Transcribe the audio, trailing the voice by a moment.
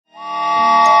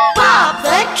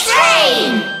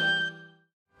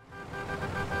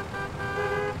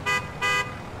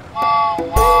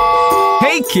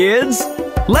kids!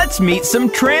 Let's meet some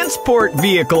transport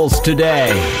vehicles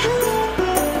today.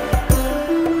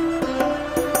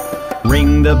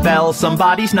 Ring the bell,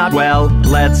 somebody's not well.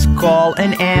 Let's call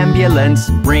an ambulance.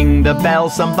 Ring the bell,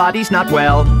 somebody's not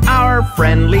well. Our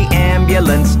friendly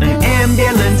ambulance. An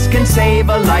ambulance can save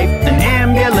a life. An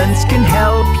ambulance can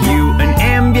help you. An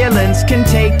ambulance can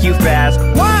take you fast.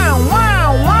 Wow,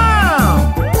 wow, wow!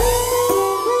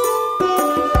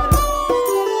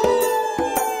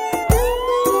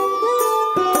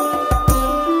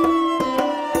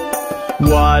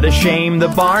 What a shame the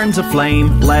barn's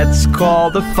aflame. Let's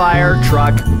call the fire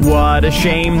truck. What a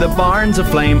shame the barn's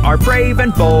aflame. Our brave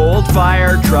and bold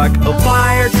fire truck. A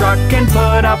fire truck can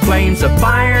put out flames. A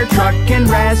fire truck can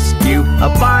rescue.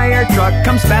 A fire truck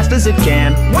comes fast as it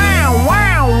can. Wow,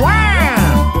 wow, wow!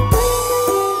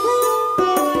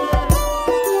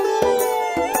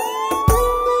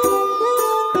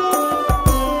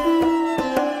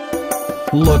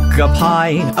 Look up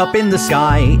high, up in the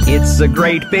sky. It's a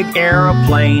great big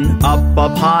aeroplane.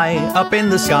 Up high, up in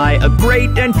the sky. A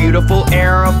great and beautiful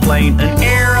aeroplane. An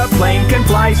aeroplane can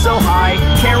fly so high,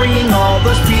 carrying all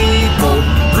those people.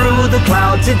 Through the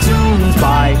clouds it zooms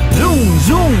by. Zoom,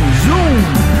 zoom, zoom!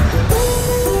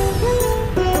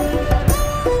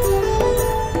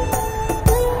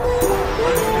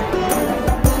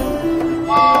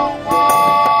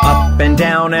 And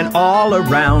down and all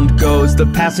around goes the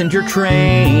passenger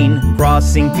train.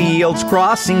 Crossing fields,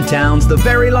 crossing towns, the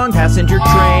very long passenger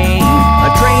train.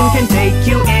 A train can take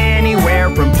you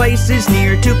anywhere, from places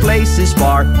near to places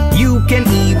far. You can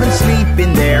even sleep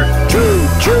in there. Choo,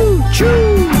 choo,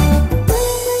 choo!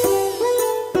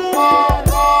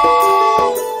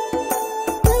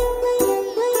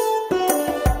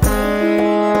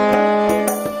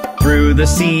 The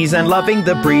seas and loving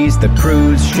the breeze, the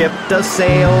cruise ship does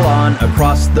sail on.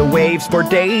 Across the waves for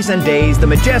days and days, the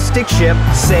majestic ship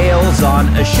sails on.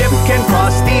 A ship can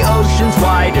cross the oceans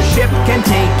wide. A ship can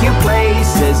take you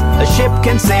places. A ship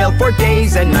can sail for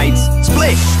days and nights.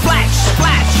 Splish, splash,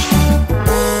 splash!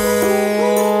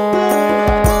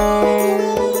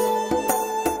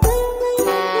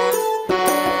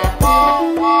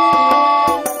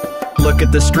 Look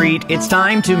at the street, it's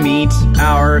time to meet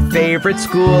our favorite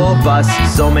school bus.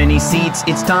 So many seats,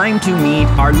 it's time to meet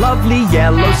our lovely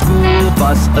yellow school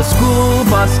bus. A school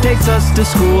bus takes us to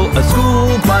school. A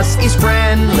school bus is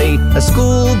friendly. A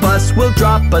school bus will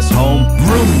drop us home.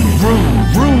 Vroom, vroom,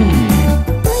 vroom!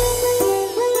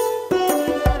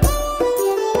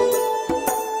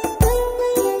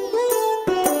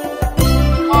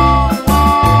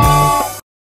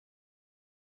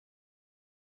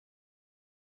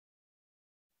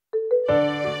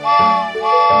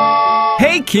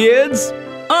 Hey kids,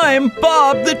 I'm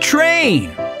Bob the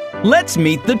Train. Let's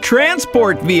meet the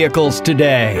transport vehicles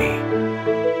today.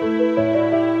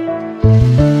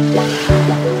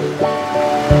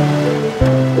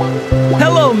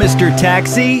 Hello, Mr.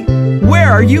 Taxi. Where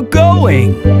are you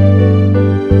going?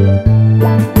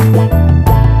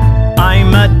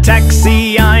 I'm a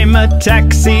taxi, I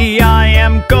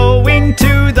am going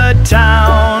to the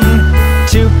town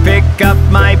to pick up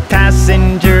my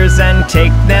passengers and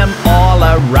take them all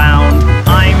around.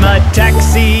 I'm a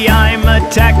taxi, I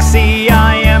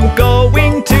am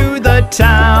going to the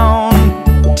town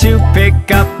to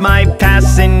pick up my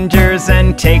passengers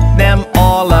and take them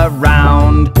all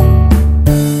around.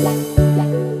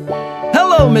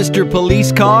 Hello, Mr.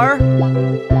 Police Car.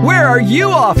 Where are you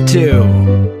off to?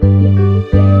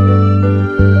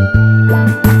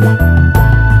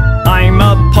 I'm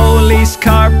a police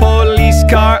car,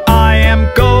 I am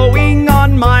going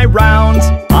on my rounds.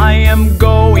 I am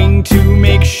going to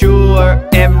make sure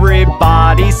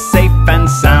everybody's safe and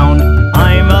sound.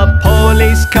 I'm a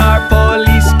police car,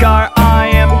 I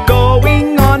am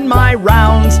going on my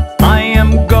rounds. I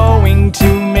am going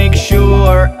to make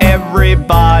sure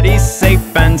everybody's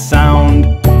safe and sound.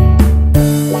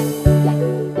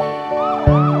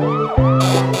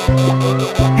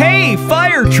 Hey,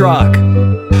 fire truck!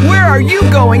 Where are you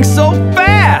going so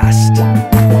fast?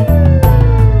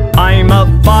 I'm a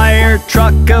fire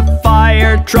truck,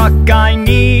 I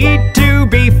need to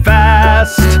be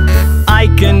fast. I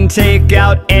can take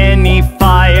out any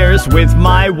fires with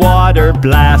my water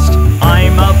blast.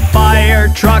 I'm a fire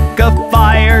truck,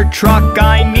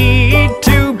 I need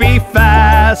to be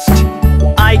fast.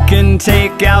 I can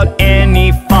take out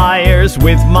any fires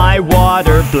with my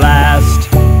water blast.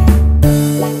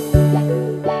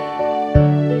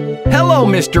 Hello,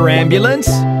 Mr. Ambulance.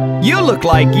 You look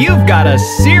like you've got a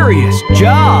serious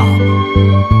job.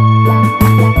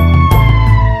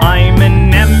 I'm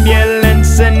an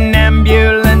ambulance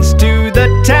to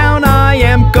the town I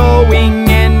am going.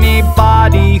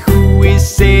 Anybody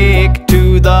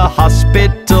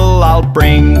hospital I'll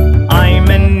bring. I'm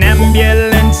an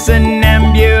ambulance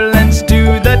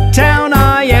to the town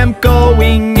I am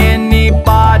going.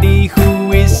 Anybody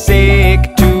who is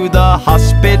sick to the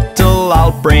hospital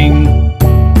I'll bring.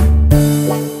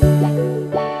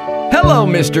 Hello,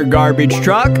 Mr. Garbage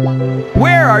Truck.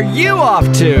 Where are you off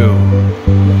to?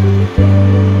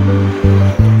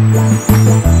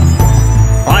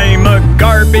 I'm a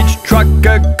garbage truck,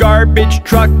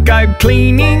 I'm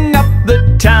cleaning up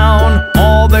the town.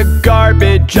 All the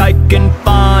garbage I can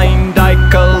find, I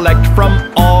collect from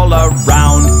all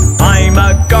around. I'm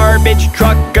a garbage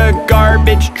truck,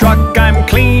 I'm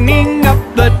cleaning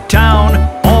up the town.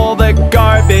 All the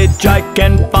garbage I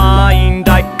can find,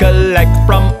 I collect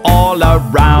from all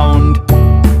around.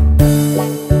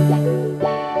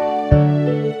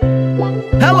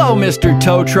 Hello, Mr.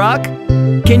 Tow Truck.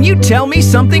 Can you tell me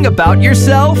something about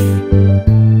yourself?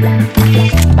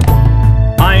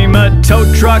 I'm a tow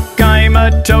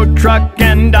truck,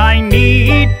 and I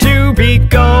need to be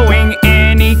going.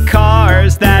 Any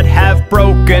cars that have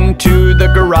broken to the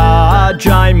garage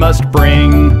I must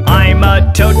bring. I'm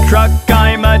a tow truck,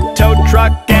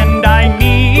 and I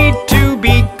need to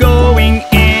be going.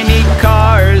 Any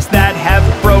cars that have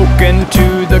broken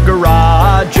to the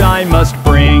garage I must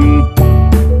bring.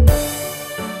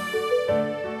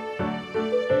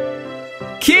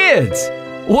 Kids,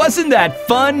 wasn't that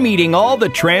fun meeting all the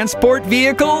transport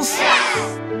vehicles?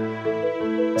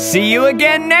 See you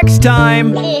again next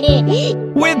time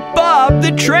with Bob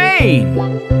the Train.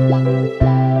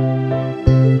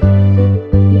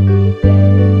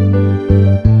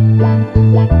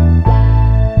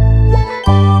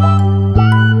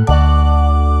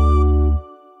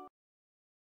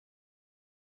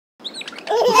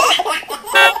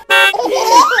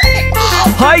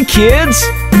 Hi kids!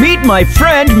 Meet my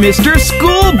friend Mr.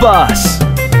 School Bus!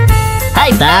 Hi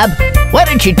Bob! Why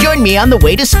don't you join me on the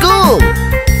way to school?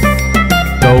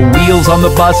 The wheels on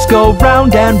the bus go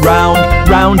round and round,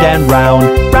 round and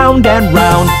round, round and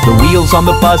round. The wheels on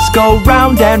the bus go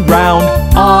round and round,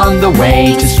 on the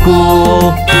way to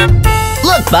school.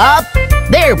 Look Bob!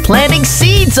 They're planting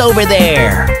seeds over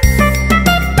there!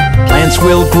 Plants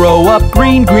will grow up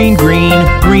green, green, green,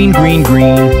 green, green,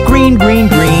 green, green, green,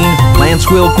 green. Plants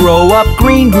will grow up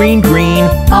green, green, green,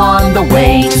 on the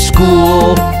way to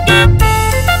school.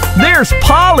 There's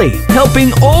Polly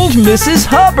helping old Mrs.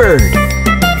 Hubbard.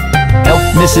 Help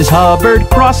Mrs. Hubbard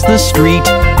cross the street,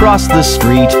 cross the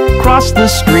street, cross the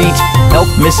street. Help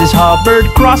Mrs. Hubbard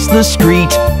cross the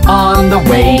street, on the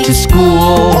way to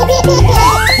school.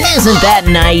 Isn't that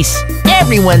nice?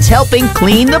 Everyone's helping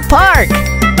clean the park.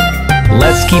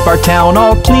 Let's keep our town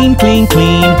all clean, clean,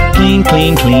 clean, clean,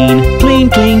 clean, clean, clean,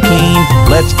 clean, clean.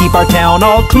 Let's keep our town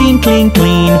all clean, clean,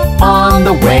 clean, on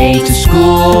the way to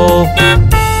school.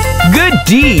 Good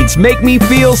deeds make me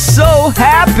feel so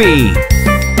happy.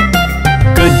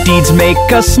 Good deeds make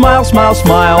us smile, smile,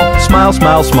 smile, smile,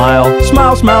 smile, smile,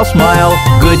 smile, smile,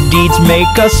 smile. Good deeds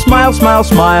make us smile, smile,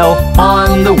 smile,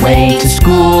 on the way to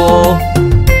school.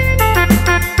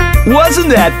 Wasn't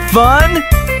that fun?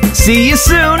 See you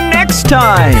soon next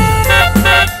time!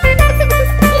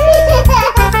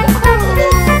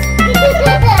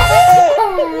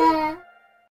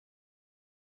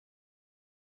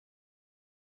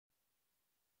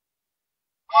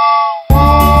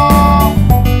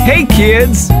 Hey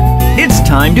kids, it's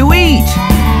time to eat!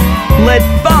 Let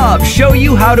Bob show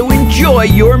you how to enjoy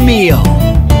your meal.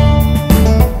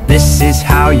 This is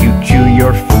how you chew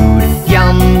your food.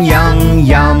 Yum, yum,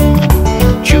 yum.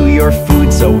 Chew your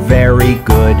food so very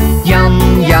good.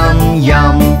 Yum, yum,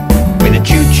 yum. With a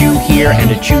choo-choo here and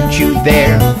a choo-choo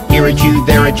there. Here a chew,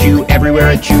 there a chew, everywhere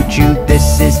a choo-choo.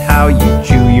 This is how you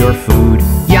chew your food.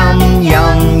 Yum,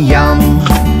 yum, yum.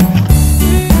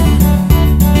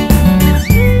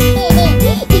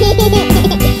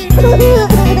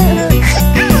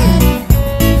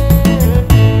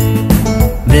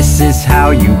 This is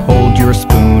how you hold your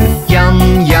spoon.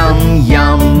 Yum, yum,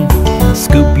 yum.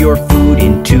 Scoop your food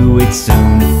into it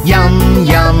soon. Yum,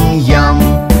 yum, yum.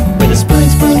 With a spoon,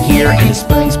 spoon here and a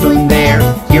spoon, spoon there.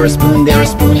 Here a spoon, there a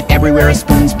spoon, everywhere a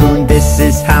spoon, spoon. This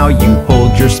is how you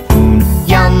hold your spoon.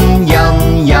 Yum,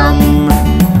 yum, yum.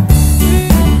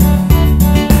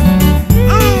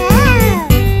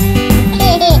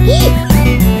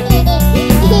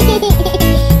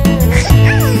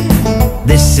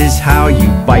 This is how you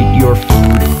bite your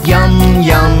food. Yum,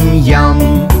 yum,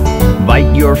 yum.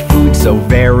 Bite your food so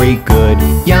very good.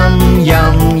 Yum,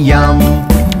 yum, yum.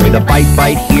 With a bite,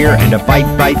 bite here and a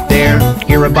bite, bite there.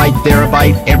 Here a bite, there a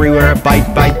bite, everywhere a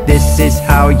bite, bite. This is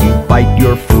how you bite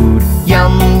your food.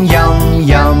 Yum, yum,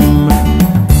 yum.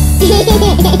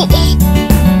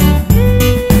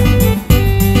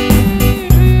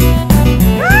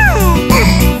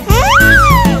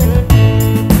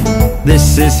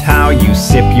 is how you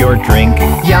sip your drink.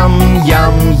 Yum,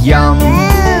 yum, yum.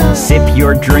 Sip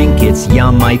your drink, it's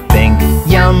yum, I think.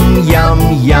 Yum, yum,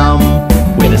 yum.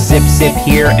 With a sip, sip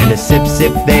here and a sip,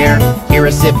 sip there. Here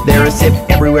a sip, there a sip,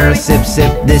 everywhere a sip,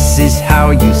 sip. This is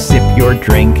how you sip your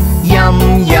drink. Yum,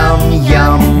 yum,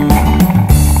 yum.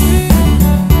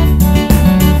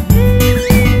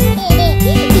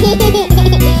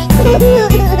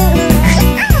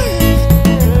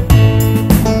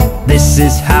 This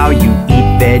is how you eat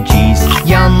veggies.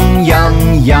 Yum,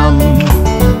 yum, yum.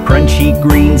 Crunchy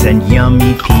greens and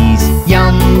yummy peas.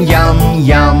 Yum, yum,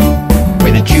 yum.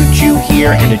 With a choo-choo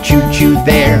here and a choo-choo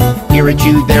there. Here a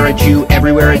chew, there a chew,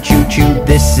 everywhere a choo-choo.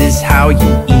 This is how you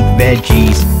eat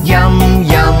veggies. Yum,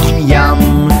 yum,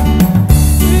 yum.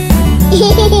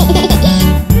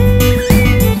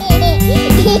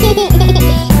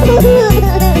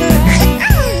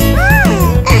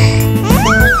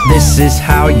 This is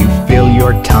how you fill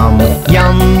your tum.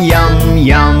 Yum, yum,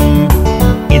 yum.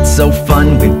 It's so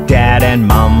fun with Dad and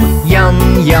Mum. Yum,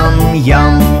 yum,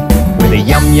 yum. With a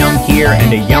yum, yum here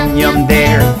and a yum, yum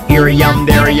there. Here a yum,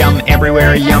 there a yum,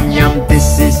 everywhere a yum, yum.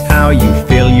 This is how you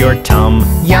fill your tum.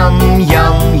 Yum,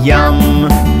 yum, yum.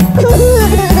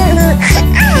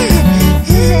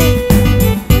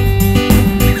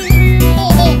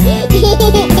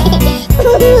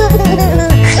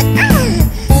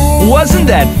 Wasn't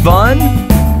that fun?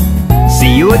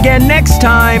 See you again next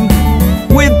time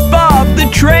with Bob the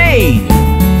Train.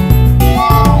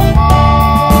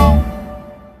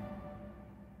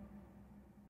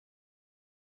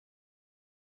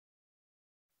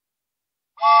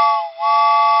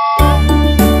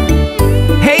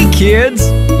 Hey kids,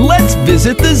 let's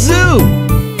visit the zoo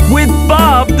with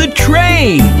Bob the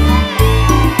Train.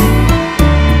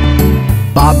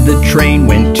 Bob the Train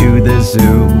went to the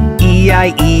zoo,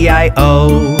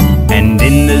 E-I-E-I-O. And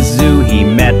in the zoo he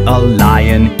met a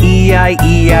lion,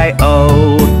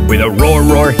 E-I-E-I-O. With a roar,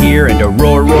 roar here and a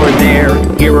roar, roar there.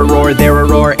 Here a roar, there a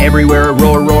roar, everywhere a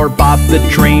roar, roar. Bob the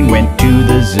Train went to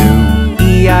the zoo,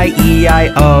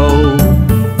 E-I-E-I-O.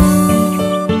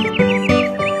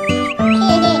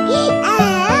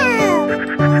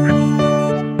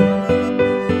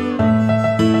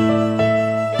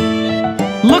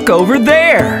 Look over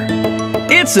there!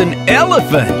 It's an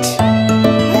elephant!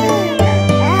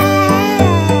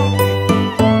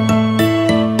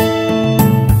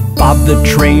 Bob the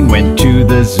Train went to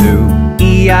the zoo,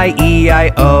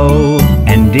 E-I-E-I-O.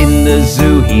 And in the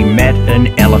zoo he met an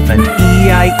elephant,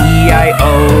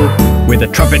 E-I-E-I-O. With a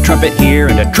trumpet, trumpet here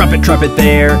and a trumpet, trumpet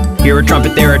there. Here a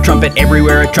trumpet, there a trumpet,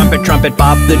 everywhere a trumpet, trumpet.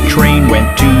 Bob the Train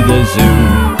went to the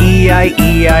zoo,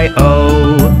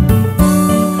 E-I-E-I-O.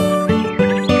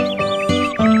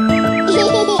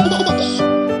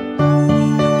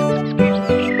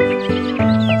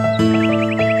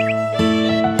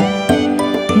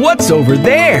 What's over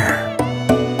there?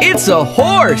 It's a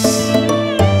horse!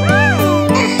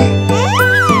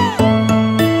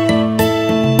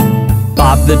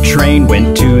 Bob the Train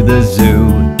went to the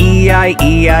zoo,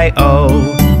 E-I-E-I-O.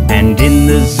 And in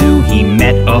the zoo he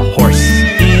met a horse,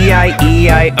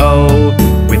 E-I-E-I-O.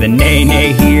 With a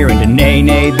neigh-neigh here and a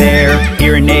neigh-neigh there.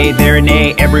 Here a neigh, there a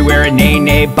neigh, everywhere a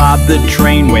neigh-neigh. Bob the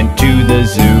Train went to the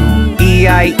zoo,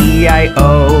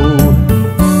 E-I-E-I-O.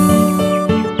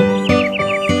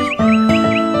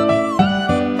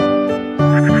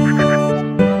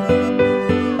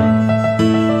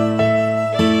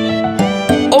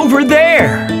 Over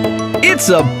there! It's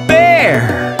a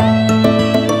bear!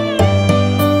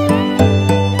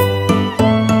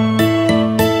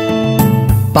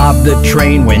 Bob the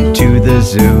Train went to the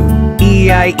zoo,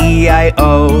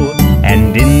 E-I-E-I-O.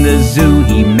 And in the zoo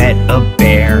he met a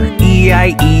bear,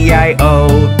 E-I-E-I-O.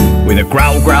 With a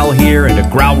growl, growl here and a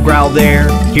growl, growl there.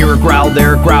 Here a growl,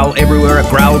 there a growl, everywhere a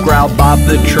growl, growl. Bob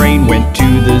the Train went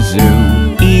to the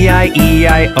zoo,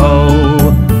 E-I-E-I-O.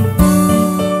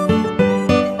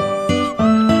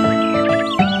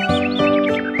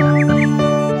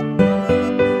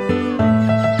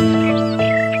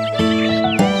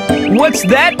 What's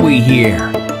that we hear?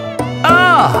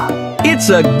 Ah, it's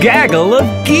a gaggle of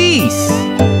geese!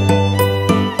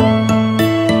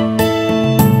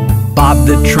 Bob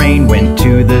the Train went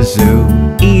to the zoo,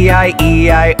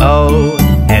 E-I-E-I-O.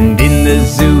 And in the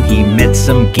zoo he met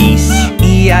some geese,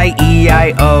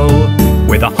 E-I-E-I-O.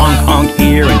 With a honk honk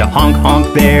here and a honk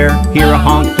honk there. Here a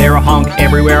honk, there a honk,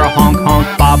 everywhere a honk honk.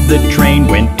 Bob the Train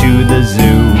went to the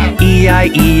zoo,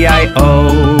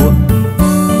 E-I-E-I-O.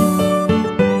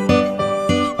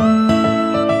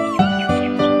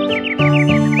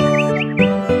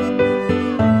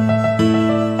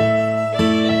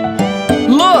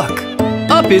 Look!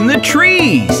 Up in the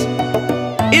trees!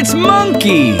 It's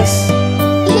monkeys!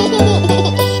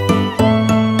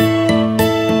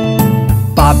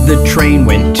 Bob the train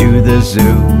went to the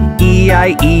zoo,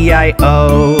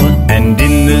 E-I-E-I-O. And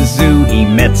in the zoo he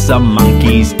met some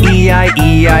monkeys,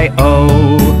 E-I-E-I-O.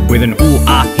 With an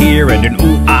ooh-ah here and an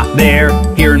ooh-ah there,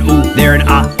 here an ooh, there an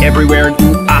ah, everywhere an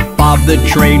ooh-ah. Bob the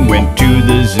train went to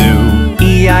the zoo,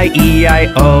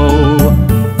 E-I-E-I-O.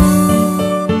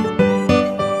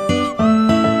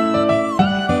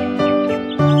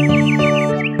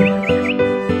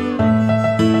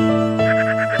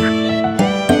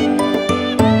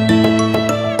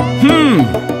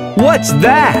 What's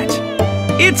that?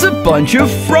 It's a bunch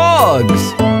of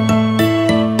frogs!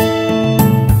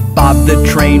 Bob the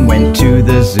train went to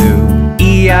the zoo,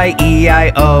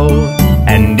 E-I-E-I-O.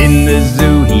 And in the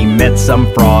zoo he met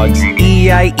some frogs,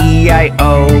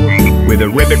 E-I-E-I-O. With a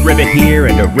ribbit here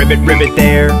and a ribbit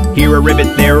there, here a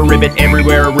ribbit, there a ribbit,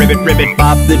 everywhere a ribbit.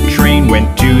 Bob the train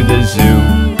went to the zoo,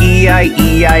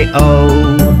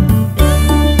 E-I-E-I-O.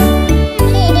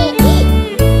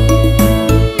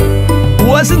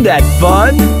 Wasn't that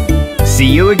fun? See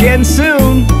you again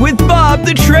soon with Bob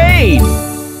the Train!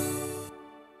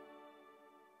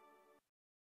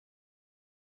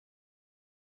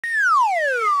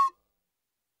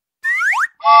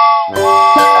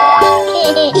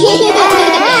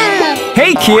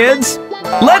 Hey kids!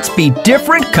 Let's be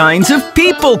different kinds of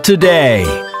people today!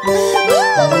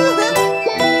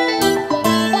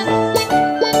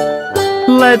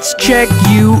 Let's check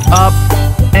you up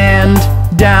and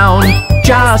down,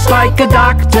 just like a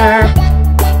doctor.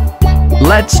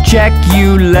 Let's check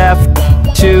you left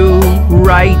to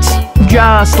right,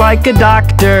 just like a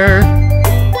doctor.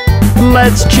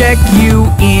 Let's check you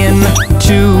in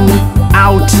to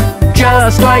out,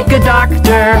 just like a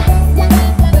doctor.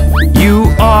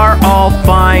 You are all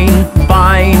fine,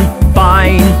 fine,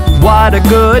 fine. What a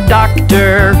good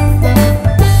doctor.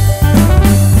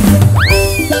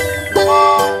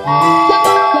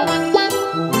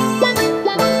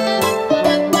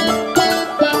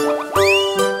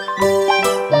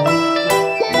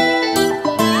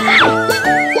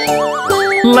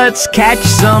 Let's catch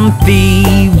some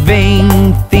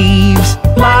thieving thieves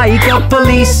like a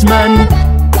policeman.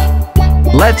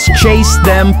 Let's chase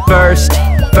them first,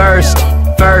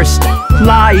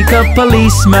 like a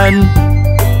policeman.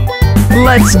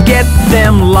 Let's get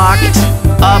them locked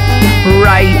up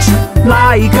right,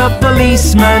 like a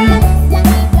policeman.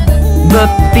 The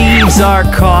thieves are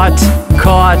caught.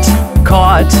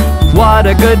 What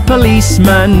a good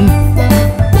policeman.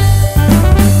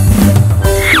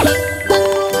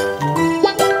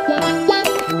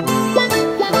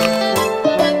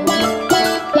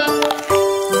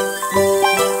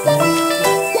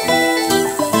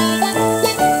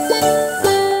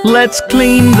 Let's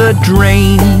clean the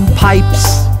drain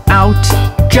pipes out,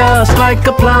 just like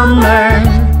a plumber.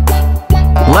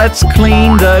 Let's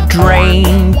clean the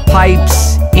drain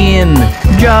pipes in,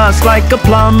 just like a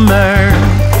plumber.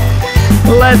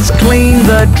 Let's clean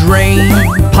the drain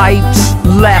pipes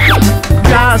left,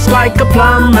 just like a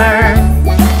plumber.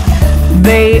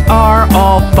 They are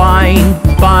all fine,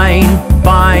 fine,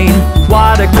 fine.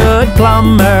 What a good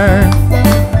plumber.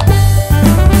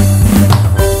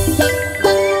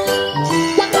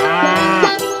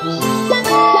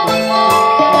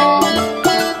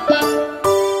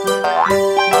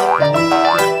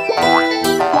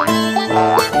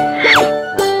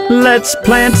 Let's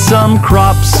plant some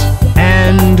crops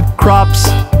and crops,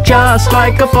 just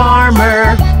like a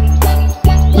farmer.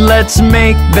 Let's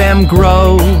make them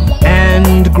grow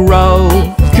and grow,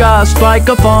 just like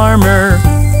a farmer.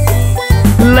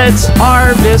 Let's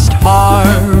harvest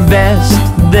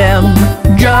them,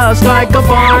 just like a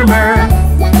farmer.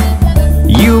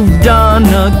 You've done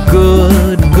a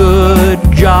good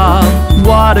job.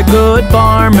 What a good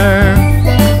farmer.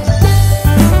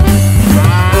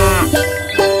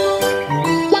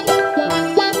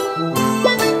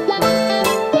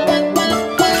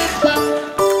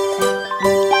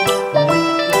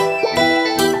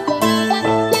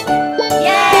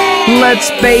 Let's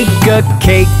bake a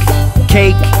cake,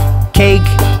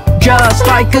 just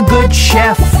like a good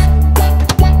chef.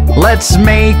 Let's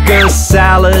make a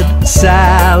salad,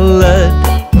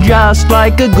 just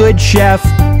like a good chef.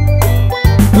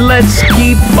 Let's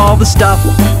keep all the stuff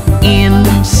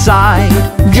inside,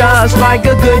 just like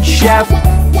a good chef.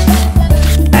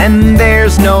 And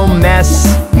there's no mess.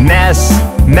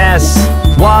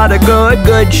 What a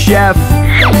good chef.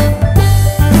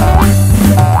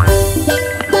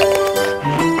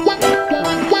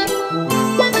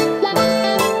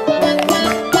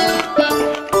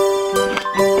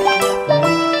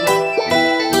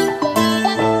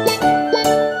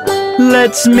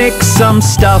 Let's mix some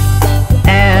stuff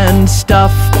and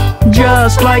stuff,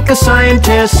 just like a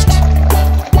scientist.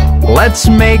 Let's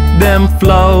make them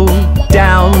flow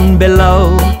down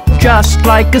below, just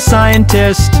like a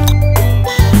scientist.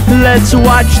 Let's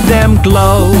watch them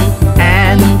glow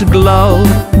and glow,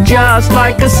 just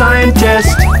like a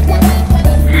scientist.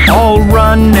 All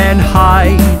run and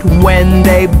hide when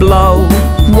they blow.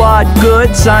 What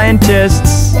good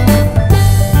scientists!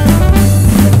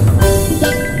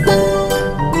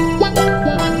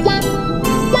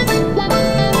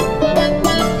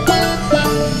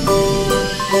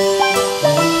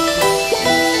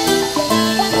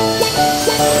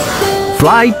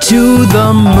 Fly to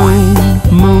the moon,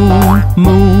 moon,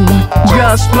 moon,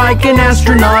 just like an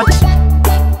astronaut.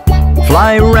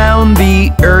 Fly round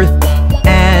the earth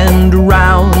and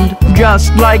round,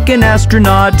 just like an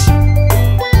astronaut.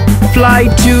 Fly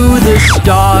to the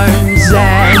stars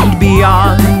and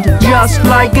beyond, just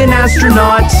like an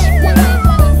astronaut.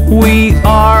 We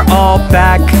are all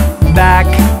back, back,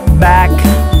 back.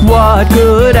 What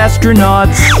good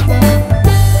astronauts!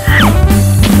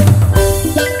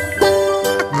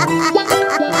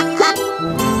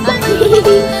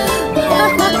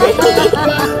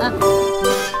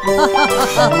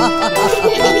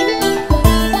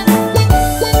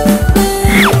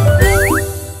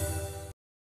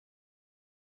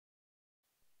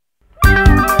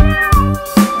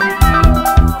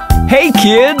 Hey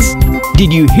kids,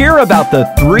 did you hear about the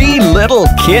 3 little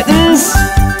kittens?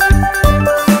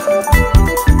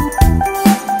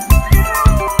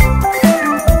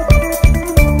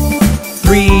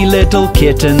 Three little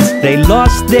kittens, they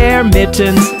lost their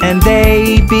mittens and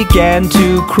they began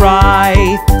to cry.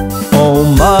 Oh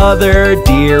mother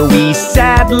dear, we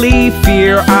sadly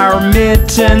fear our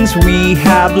mittens we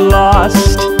have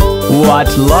lost.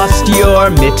 What, lost your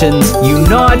mittens, you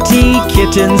naughty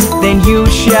kittens? Then you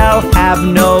shall have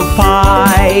no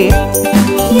pie.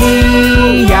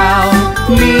 Meow,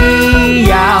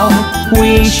 meow,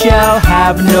 we shall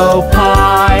have no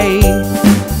pie.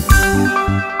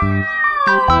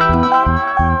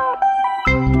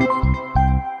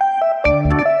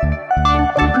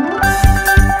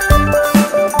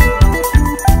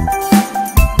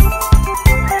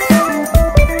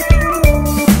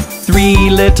 3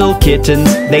 little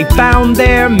kittens, they found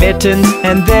their mittens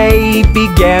and they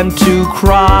began to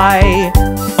cry.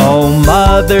 Oh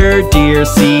mother dear,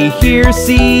 see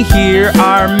here,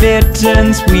 our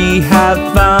mittens we have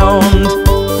found.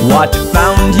 What,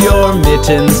 found your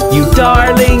mittens, you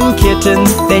darling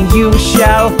kittens? Then you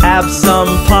shall have some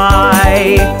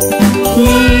pie.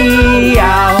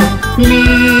 Meow,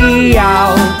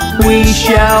 meow, we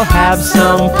shall have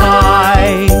some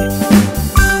pie.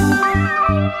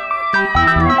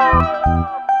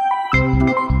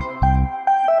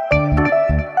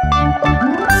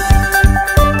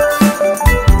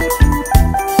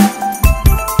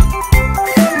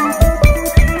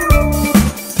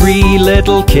 Three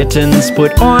little kittens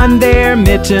put on their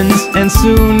mittens and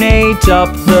soon ate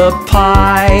up the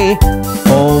pie.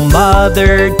 Oh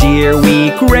mother dear,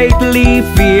 we greatly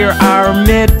fear our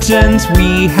mittens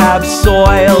we have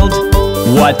soiled.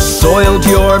 What, soiled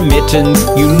your mittens,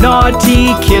 you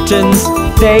naughty kittens?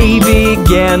 They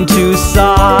began to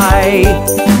sigh.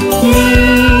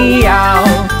 Meow,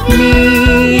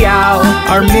 meow,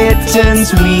 our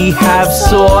mittens we have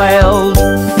soiled.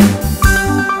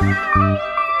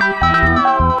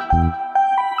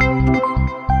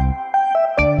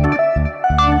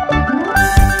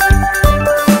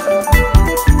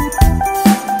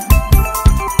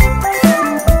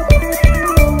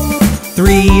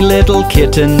 3 little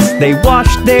kittens, they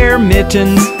washed their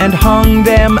mittens and hung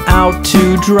them out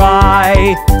to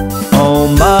dry. Oh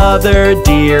mother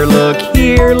dear, look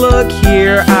here,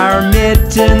 our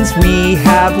mittens we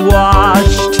have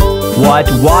washed. What,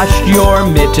 washed your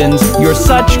mittens? You're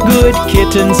such good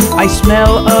kittens, I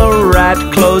smell a rat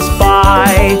close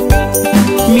by.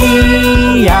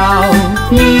 Meow,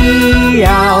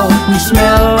 meow, we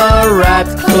smell a rat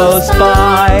close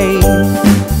by.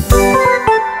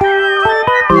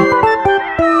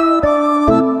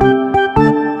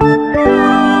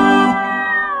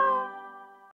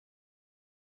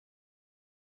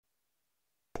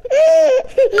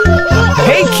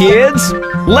 Hey kids,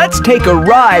 let's take a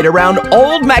ride around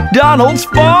Old MacDonald's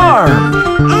farm.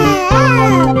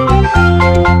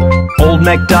 Old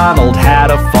MacDonald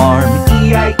had a farm,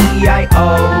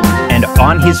 E-I-E-I-O. And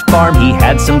on his farm he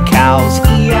had some cows,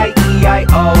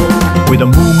 E-I-E-I-O. With a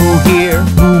moo-moo here,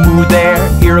 moo-moo there,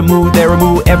 here a moo, there a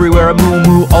moo, everywhere a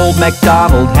moo-moo. Old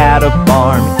MacDonald had a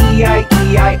farm,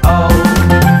 E-I-E-I-O.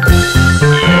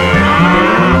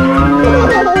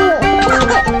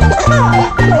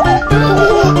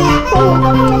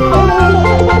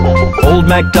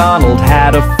 MacDonald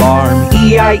had a farm,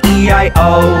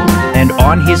 E-I-E-I-O. And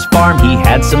on his farm he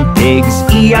had some pigs,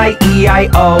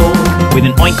 E-I-E-I-O. With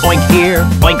an oink oink here,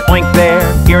 oink oink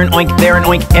there, here an oink, there an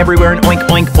oink, everywhere an oink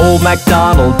oink. Old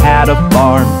MacDonald had a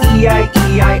farm,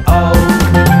 E-I-E-I-O.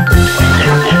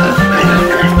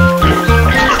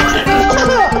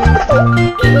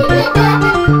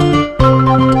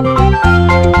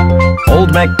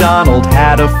 Old MacDonald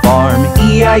had a farm,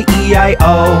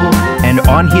 E-I-E-I-O. And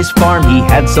on his farm he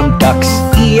had some ducks,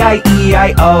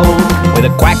 E-I-E-I-O. With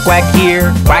a quack quack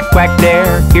here, quack quack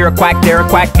there, here a quack, there a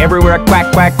quack, everywhere a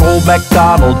quack quack. Old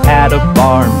MacDonald had a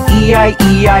farm,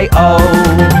 E-I-E-I-O.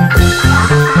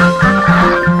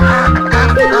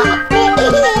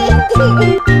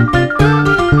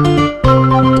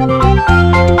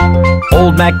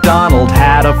 Old MacDonald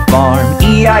had a farm,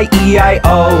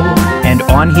 E-I-E-I-O. And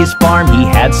on his farm he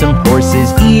had some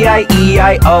horses,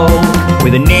 E-I-E-I-O.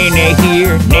 With a neigh-neigh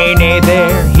here, neigh-neigh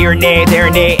there, here neigh, there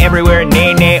neigh, everywhere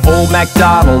neigh-neigh. Old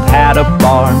MacDonald had a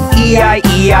farm,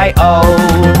 E-I-E-I-O.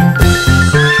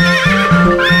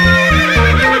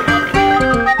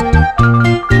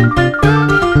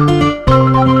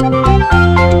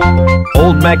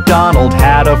 Old MacDonald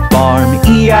had a farm,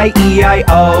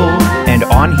 E-I-E-I-O. And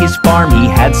on his farm he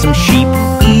had some sheep,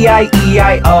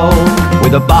 E-I-E-I-O.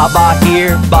 With a ba-ba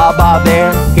here, ba-ba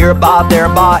there, here a ba, there a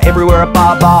ba, everywhere a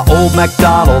ba-ba. Old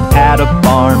MacDonald had a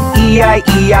farm,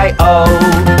 E-I-E-I-O.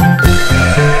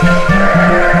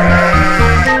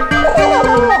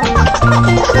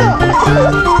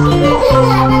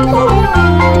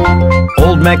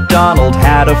 Old MacDonald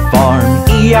had a farm,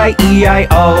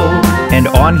 E-I-E-I-O. And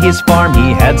on his farm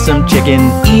he had some chicken,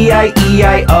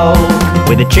 E-I-E-I-O.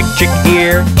 With a chick chick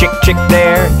here, chick chick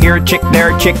there, here a chick,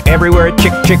 there a chick, everywhere a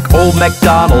chick chick. Old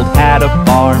MacDonald had a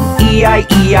farm,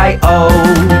 E-I-E-I-O.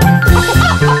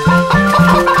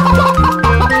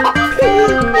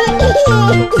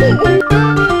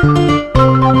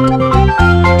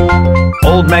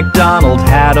 Old MacDonald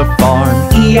had a farm,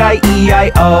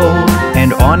 E-I-E-I-O.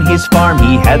 And on his farm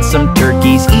he had some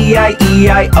turkeys,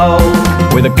 E-I-E-I-O.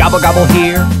 With a gobble gobble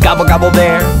here, gobble gobble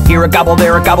there, here a gobble,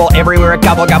 there a gobble, everywhere a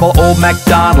gobble gobble. Old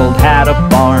MacDonald had a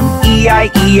farm,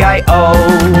 E-I-E-I-O.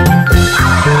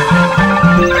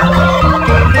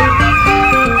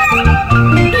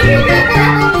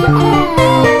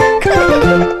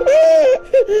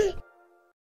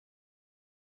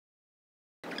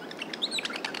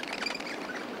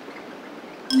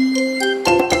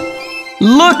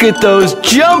 Look at those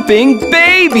jumping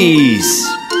babies!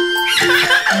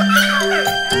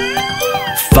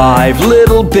 5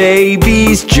 little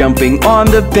babies jumping on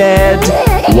the bed.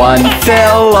 One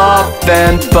fell off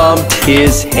and bumped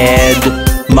his head.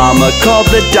 Mama called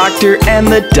the doctor and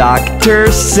the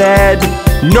doctor said,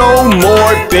 "No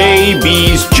more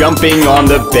babies jumping on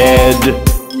the bed."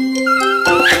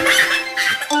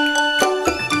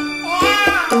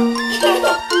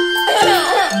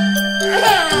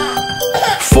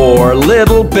 4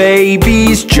 little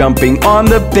babies jumping on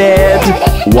the bed.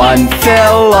 One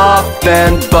fell off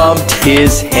and bumped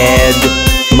his head.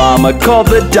 Mama called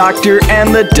the doctor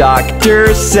and the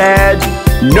doctor said,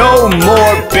 "No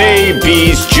more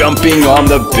babies jumping on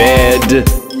the bed."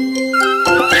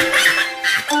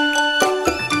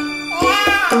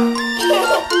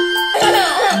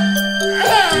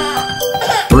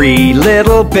 Three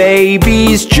little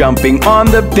babies jumping on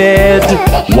the bed.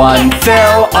 One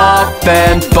fell off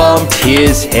and bumped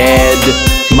his head.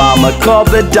 Mama called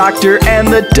the doctor and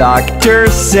the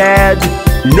doctor said,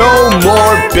 "No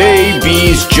more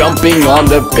babies jumping on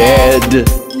the bed."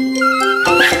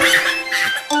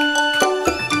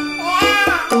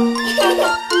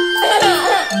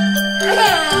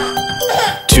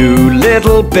 Two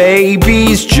little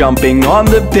babies jumping on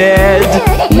the bed.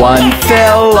 One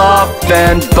fell off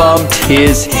and bumped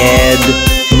his head.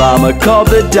 Mama called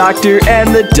the doctor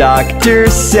and the doctor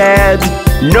said,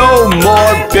 "No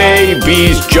more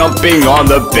babies jumping on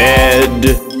the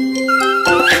bed."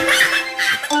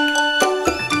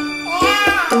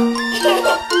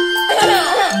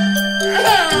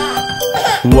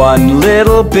 One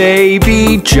little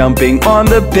baby jumping on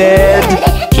the bed.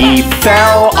 He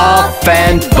fell off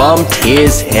and bumped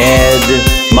his head.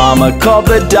 Mama called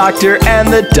the doctor and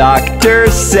the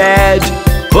doctor said,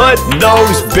 "Put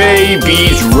those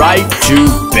babies right to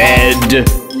bed."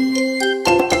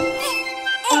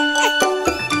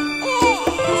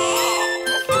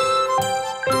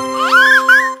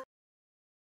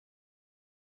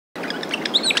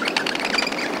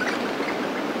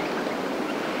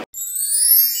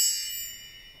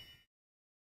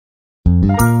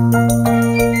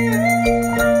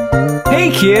 Hey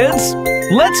kids,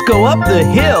 let's go up the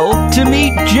hill to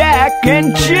meet Jack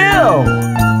and Jill.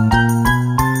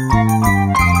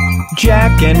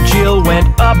 Jack and Jill went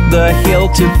up the hill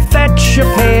to fetch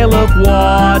a pail of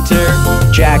water.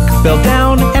 Jack fell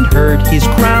down and hurt his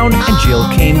crown, and Jill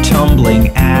came tumbling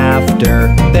after.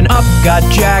 Then up got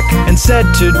Jack and said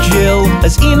to Jill,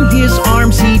 as in his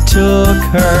arms he took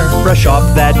her, brush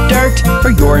off that dirt, for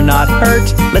you're not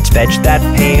hurt. Let's fetch that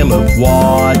pail of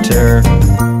water.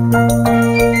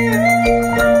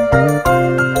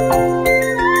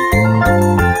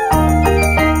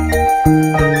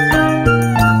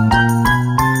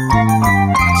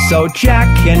 So Jack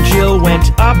and Jill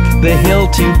went up the hill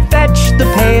to fetch the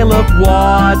pail of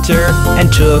water,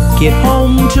 and took it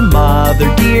home to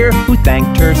Mother dear, who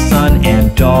thanked her son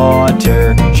and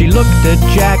daughter. She looked at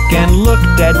Jack and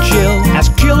looked at Jill,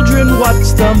 asked children,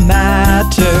 what's the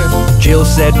matter? Jill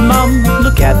said, Mum,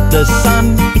 look at the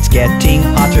sun, it's getting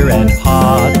hotter and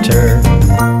hotter.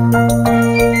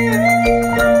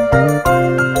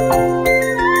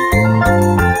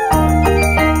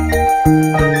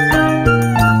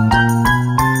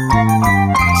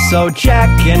 So Jack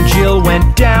and Jill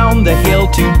went down the hill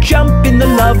to jump in the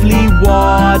lovely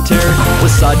water.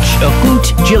 With such a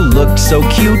hoot, Jill looked so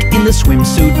cute in the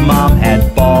swimsuit Mom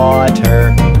had bought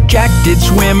her. Jack did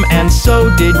swim and so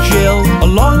did Jill,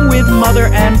 along with Mother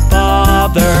and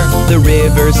Father. The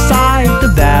river side, the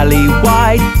valley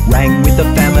wide, rang with the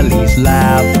family's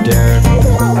laughter.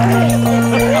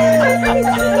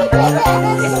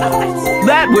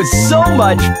 That was so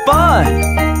much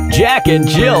fun! Jack and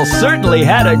Jill certainly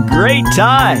had a great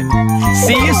time.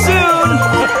 See you soon!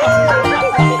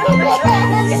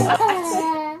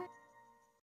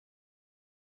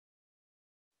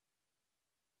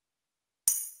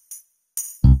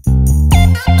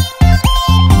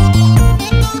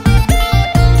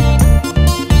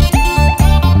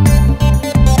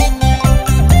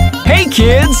 Hey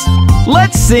kids,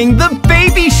 let's sing the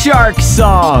Baby Shark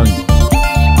song.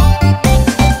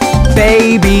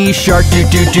 Baby shark do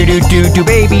do do do do do,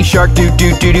 baby shark do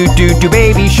do do do do do,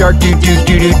 baby shark do do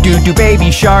do do do do,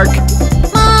 baby shark.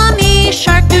 Mommy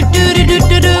shark do do do do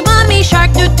do do, mommy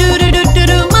shark do do do do do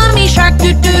do, mommy shark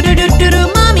do do do do do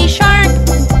do, mommy shark.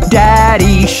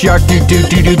 Daddy shark do do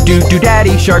do do do do,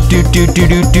 daddy shark do do do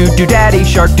do do do, daddy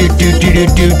shark do do do do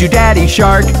do do, daddy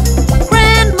shark.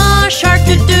 Grandma shark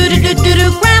do do do do do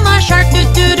do, grandma shark do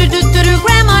do do do do do,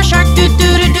 grandma shark do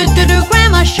do do do do do,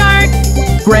 grandma shark.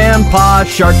 Grandpa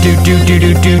shark do do do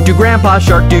do do do, grandpa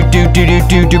shark do do do do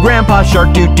do do, grandpa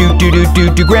shark do do do do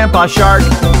do do, grandpa shark.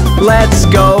 Let's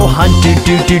go hunt do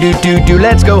do do do do do,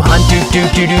 let's go hunt do do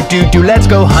do do do do, let's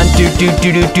go hunt do do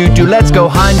do do do do, let's go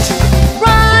hunt.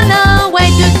 Run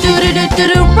away do do do do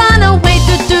do do, run away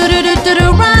do do do do do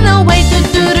do, run away do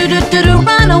do do do do do,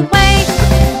 run away.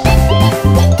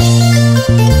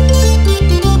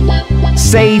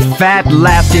 Safe at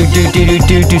last do do do do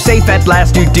do do, safe at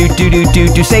last do do do do do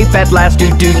do, safe at last do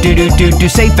do do do do do,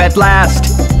 safe at last.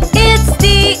 It's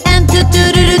the end do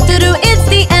do do do do do, it's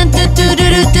the end do do do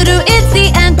do do do, it's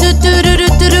the end do do do do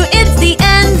do do, it's the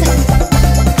end.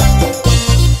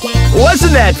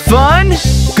 Wasn't that fun?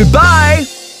 Goodbye.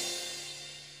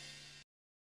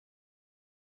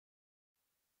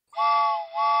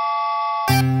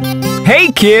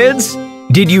 Hey kids!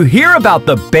 Did you hear about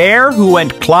the bear who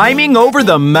went climbing over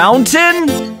the mountain?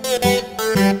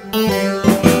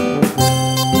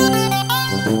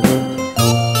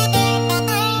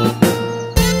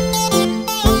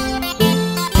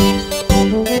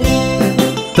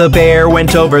 The bear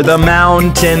went over the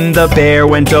mountain, the bear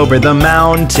went over the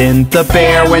mountain, the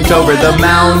bear went over the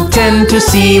mountain to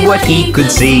see what he could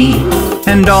see.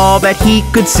 And all that he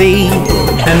could see,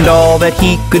 and all that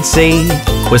he could see,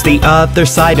 was the other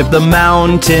side of the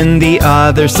mountain, the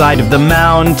other side of the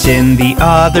mountain, the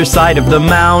other side of the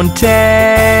mountain.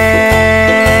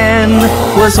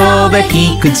 Was all that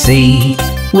he could see,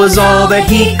 was all that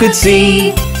he could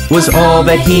see, was all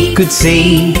that he could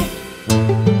see.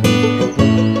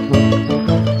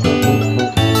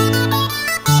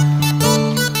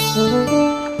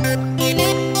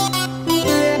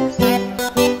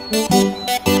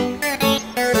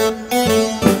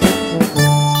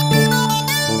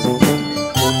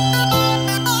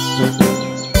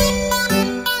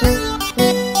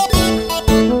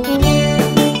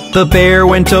 The bear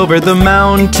went over the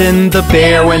mountain, the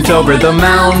bear went over the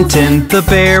mountain, the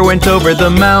bear went over the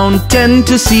mountain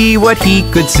to see what he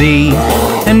could see.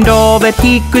 And all that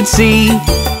he could see,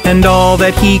 and all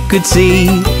that he could see,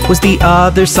 was the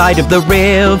other side of the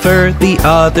river, the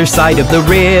other side of the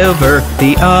river,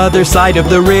 the other side of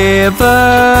the river.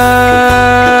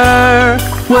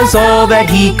 Was all that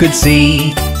he could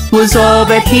see, was all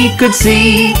that he could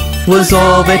see, was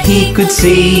all that he could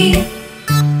see.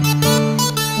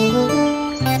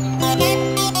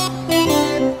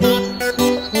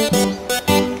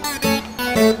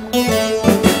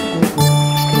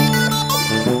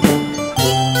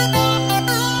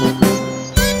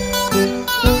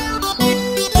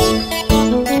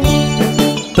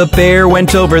 The bear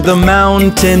went over the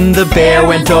mountain, the bear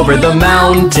went over the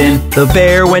mountain, the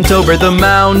bear went over the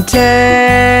mountain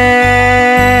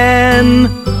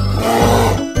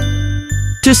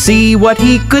to see what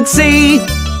he could see.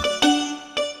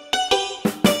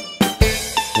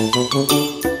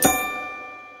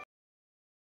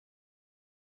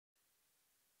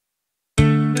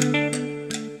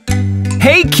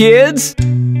 Hey kids,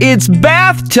 it's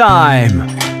bath time!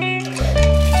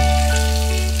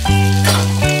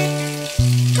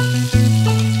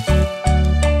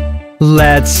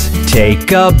 Let's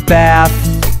take a bath,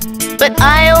 But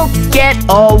I'll get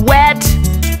all wet.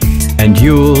 and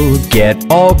you'll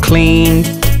get all clean.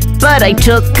 But I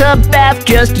took a bath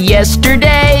just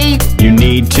yesterday. You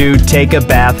need to take a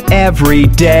bath every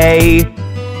day.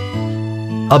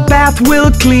 A bath will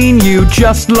clean you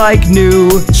just like new.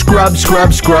 Scrub,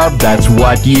 scrub, scrub, that's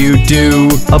what you do.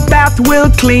 A bath will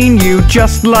clean you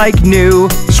just like new.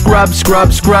 Scrub,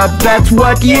 scrub, scrub, that's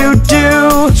what you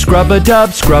do.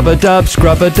 Scrub-a-dub, scrub-a-dub,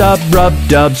 scrub-a-dub,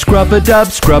 rub-dub, scrub-a-dub,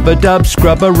 scrub-a-dub,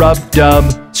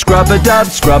 scrub-a-rub-dub. Scrub-a-dub,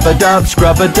 scrub-a-dub,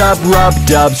 scrub-a-dub,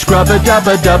 rub-dub,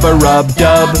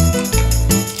 scrub-a-dub-a-dub-a-rub-dub.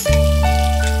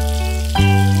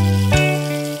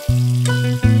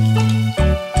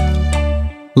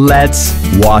 Let's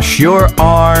wash your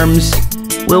arms.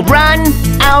 We'll run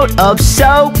out of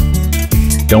soap.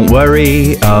 Don't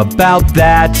worry about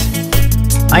that.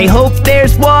 I hope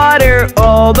there's water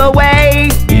all the way.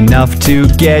 Enough to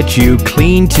get you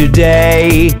clean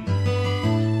today.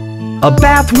 A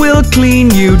bath will clean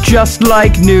you just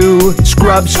like new.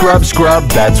 Scrub, scrub, scrub,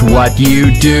 that's what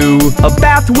you do. A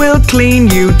bath will clean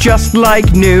you just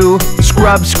like new.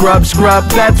 Scrub, scrub, scrub,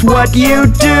 that's what you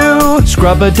do.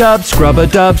 Scrub-a-dub,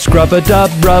 scrub-a-dub,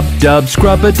 scrub-a-dub, rub-dub,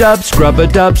 scrub-a-dub,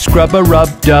 scrub-a-dub,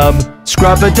 scrub-a-rub-dub.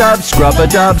 Scrub-a-dub,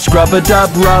 scrub-a-dub,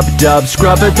 scrub-a-dub, rub-dub,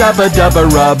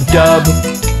 scrub-a-dub-a-dub-a-rub-dub.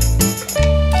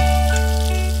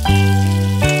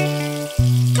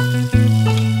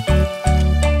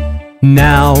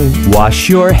 Now wash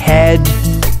your head.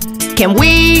 Can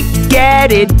we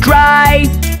get it dry?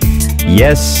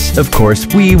 Yes, of course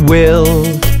we will.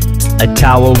 A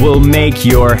towel will make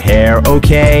your hair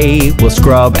okay. We'll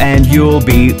scrub and you'll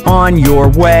be on your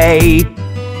way.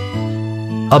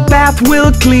 A bath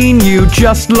will clean you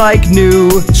just like new.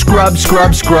 Scrub,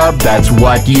 scrub, scrub, that's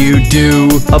what you do.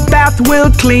 A bath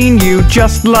will clean you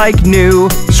just like new.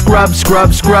 Scrub,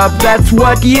 scrub, scrub, that's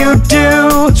what you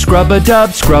do.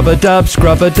 Scrub-a-dub, scrub-a-dub,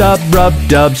 scrub-a-dub,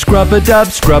 rub-dub, scrub-a-dub,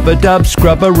 scrub-a-dub,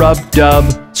 scrub-a-rub-dub.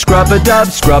 Scrub-a-dub,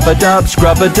 scrub-a-dub,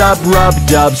 scrub-a-dub,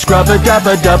 rub-dub,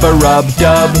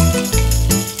 scrub-a-dub-a-dub-a-rub-dub.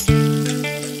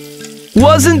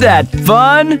 Wasn't that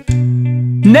fun?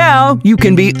 Now you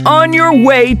can be on your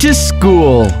way to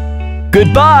school.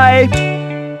 Goodbye!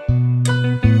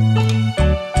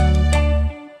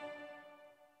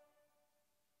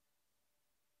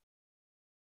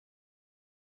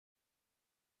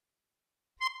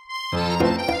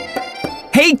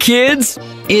 Hey kids!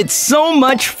 It's so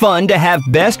much fun to have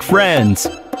best friends,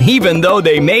 even though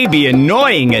they may be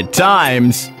annoying at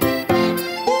times.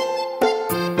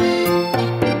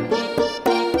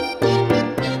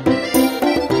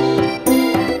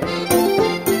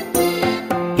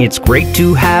 It's great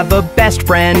to have a best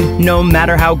friend, no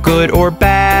matter how good or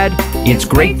bad. It's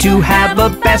great to have a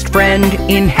best friend,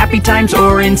 in happy times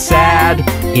or in sad.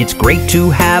 It's great to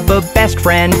have a best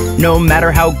friend, no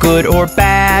matter how good or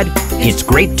bad. It's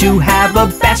great to have a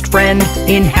best friend,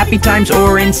 in happy times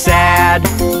or in sad.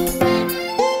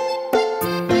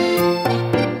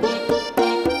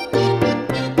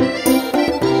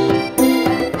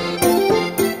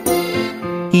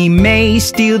 He may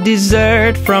steal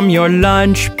dessert from your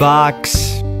lunchbox,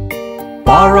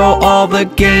 borrow all the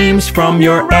games from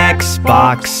your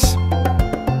Xbox.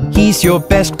 He's your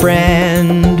best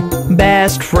friend,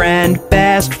 best friend,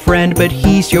 best friend, but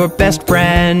he's your best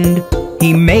friend.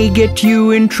 He may get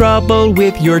you in trouble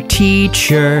with your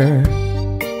teacher,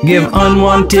 give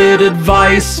unwanted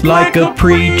advice like a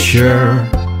preacher.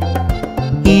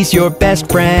 He's your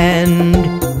best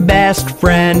friend, best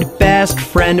friend, best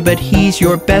friend, but he's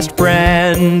your best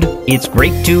friend. It's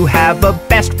great to have a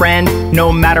best friend,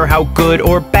 no matter how good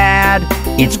or bad.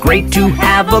 It's great to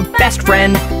have a best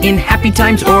friend, in happy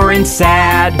times or in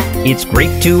sad. It's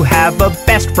great to have a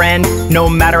best friend, no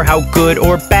matter how good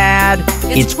or bad.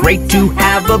 bad. It's great to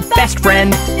have a best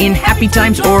friend in happy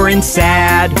times or in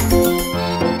sad.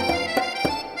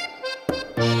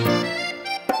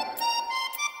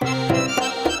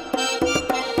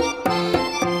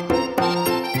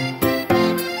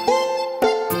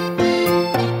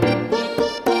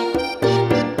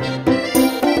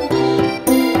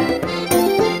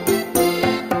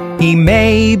 He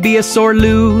may be a sore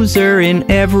loser in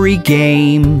every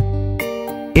game.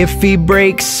 If he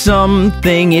breaks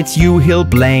something, it's you he'll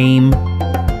blame.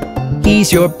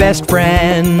 He's your best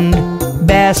friend,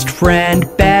 best friend,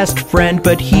 best friend,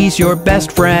 but he's your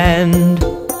best friend.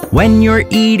 When you're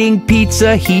eating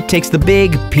pizza, he takes the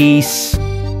big piece,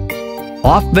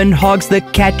 often hogs the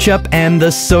ketchup and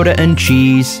the soda and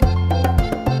cheese.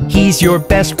 He's your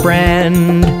best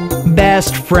friend,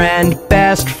 best friend,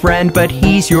 best friend, but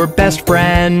he's your best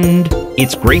friend.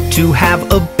 It's great to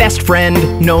have a best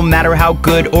friend, no matter how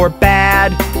good or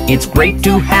bad. It's great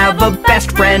to have a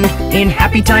best friend in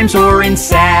happy times or in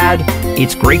sad.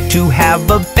 It's great to have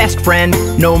a best friend,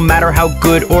 no matter how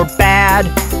good or bad.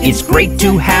 It's great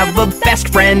to have a best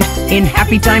friend in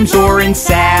happy times or in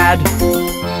sad.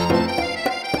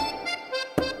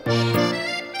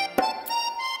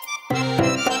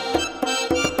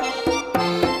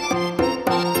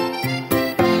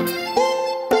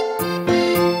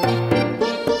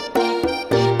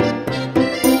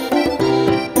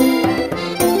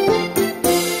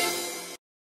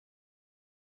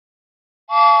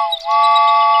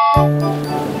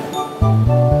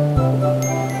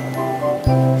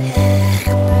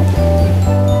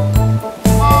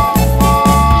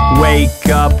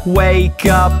 Wake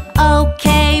up,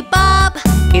 Okay, Bob.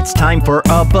 it's time for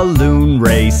a balloon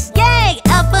race. Yay,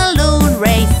 a balloon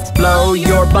race. Blow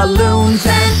your balloons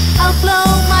and I'll blow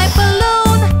my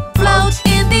balloon. Float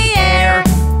in the air.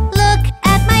 Look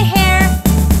at my hair.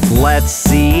 let's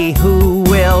see who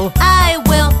will I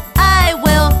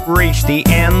will reach the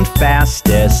end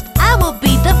fastest. I will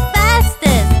be the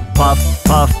fastest. Puff,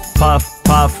 puff, puff,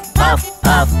 puff, puff,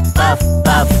 puff, puff,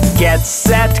 puff. Get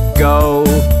set, go.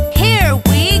 Here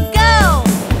we go.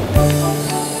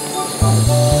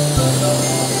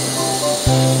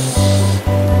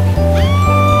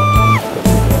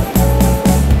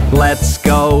 Let's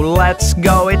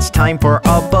go, it's time for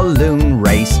a balloon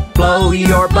race. Blow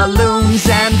your balloons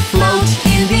and float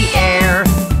in the air.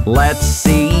 Let's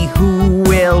see who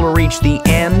will reach the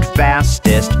end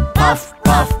fastest. Puff,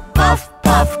 puff, puff,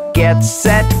 puff, get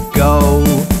set, go.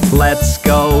 Let's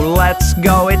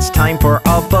go, it's time for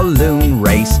a balloon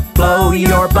race. Blow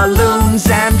your balloons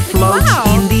and float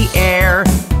in the air.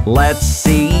 Let's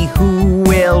see who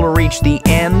will reach the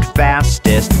end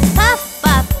fastest. Puff,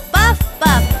 puff, puff,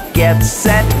 puff. Get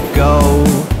set, go.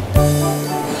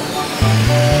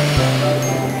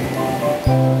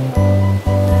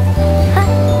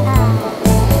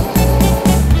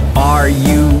 Are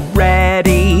you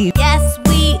ready? Yes,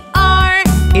 we are.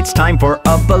 It's time for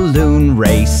a balloon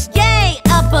race. Yay,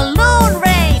 a balloon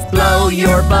race. Blow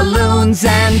your balloons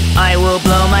and I will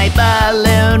blow my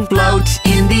balloon. Float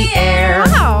in the air.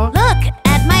 Wow. Look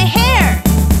at my hair.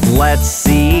 Let's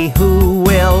see who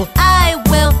will I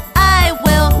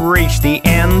will reach the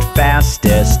end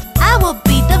fastest. I will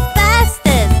be the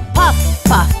fastest. Puff,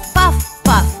 puff, puff,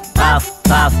 puff. Puff,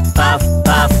 puff, puff,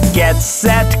 puff. Get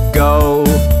set, go.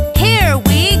 Here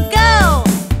we go.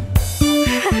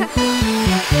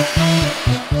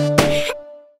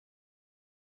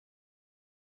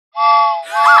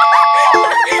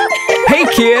 Hey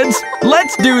kids,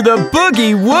 let's do the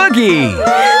boogie woogie.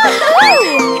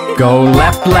 Go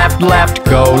left, left, left,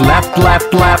 go left,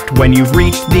 left, left. When you've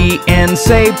reached the end,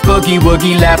 say boogie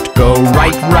woogie left. Go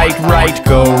right, right, right,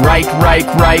 go right, right,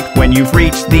 right. When you've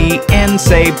reached the end,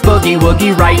 say boogie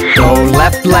woogie right. Go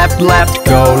left, left, left,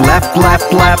 go left,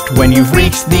 left, left. When you've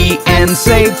reached the end,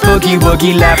 say boogie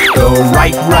woogie left. Go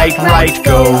right, right, right,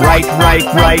 go right, right,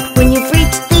 right. When you've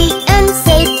reached the end,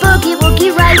 say boogie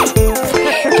woogie right.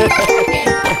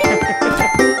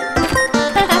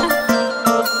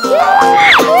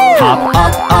 Hop,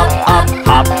 up, up, up,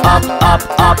 hop, up,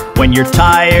 up, up. When you're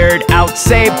tired out,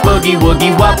 say boogie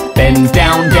woogie wop. Bend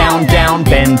down, down, down,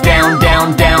 bend down,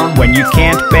 down, down. When you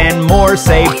can't bend more,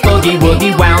 say boogie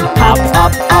woogie wound. Hop,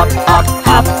 up, up, up,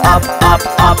 hop, up, up,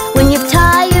 up. When you've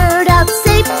tired out,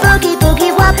 say boogie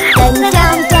boogie wop. Bend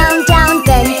down, down, down,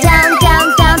 bend down,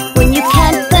 down, down. When you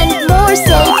can't bend more,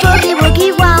 say boogie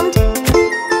woogie wound.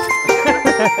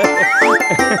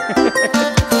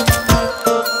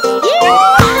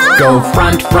 Go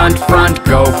front, front, front,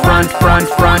 go front, front,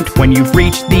 front. When you've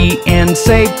reached the end,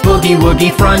 say boogie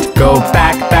woogie front. Go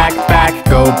back, back, back,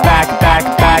 go back,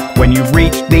 back, back. When you've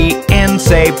reached the end,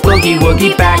 say boogie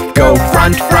woogie back. Go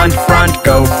front, front, front,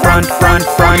 go front, front,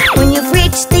 front. When you've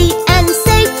reached the end,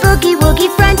 say boogie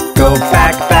woogie front. Go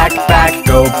back, back, back,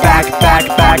 go back, back,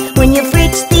 back. When you've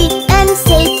reached the end,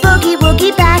 say boogie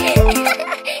woogie back.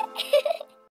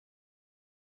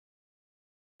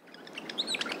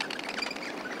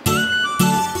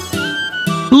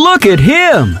 Look at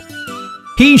him!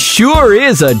 He sure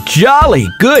is a jolly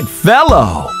good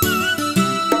fellow.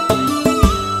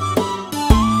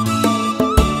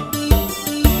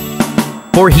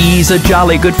 For he's a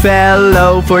jolly good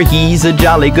fellow, for he's a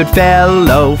jolly good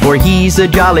fellow, for he's a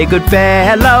jolly good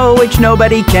fellow, which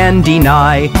nobody can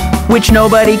deny, which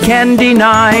nobody can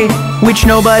deny, which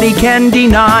nobody can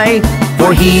deny.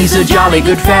 For he's a jolly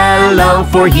good fellow,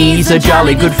 for he's a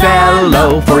jolly good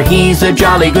fellow, for he's a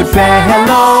jolly good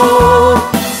fellow,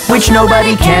 which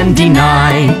nobody can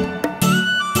deny.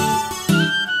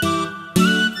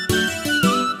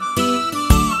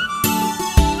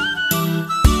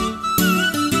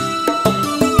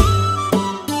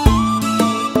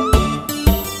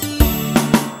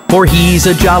 For he's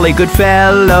a jolly good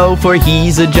fellow, for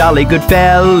he's a jolly good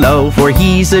fellow, for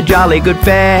he's a jolly good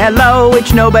fellow,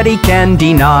 which nobody can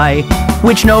deny,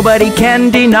 which nobody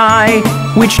can deny,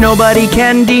 which nobody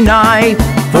can deny.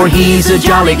 For he's a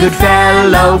jolly good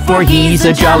fellow, for he's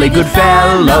a jolly good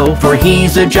fellow, for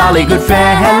he's a jolly good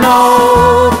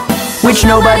fellow, which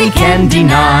nobody can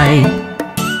deny.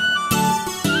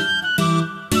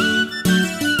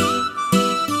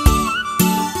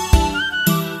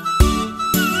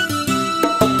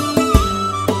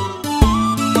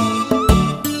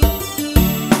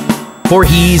 For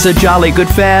he's a jolly good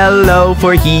fellow,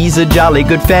 for he's a jolly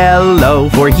good fellow,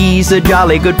 for he's a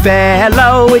jolly good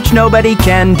fellow, which nobody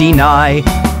can deny,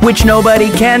 which nobody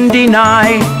can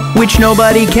deny, which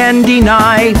nobody can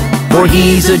deny. For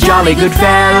he's a jolly good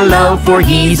fellow, for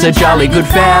he's a jolly good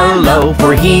fellow,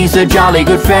 for he's a jolly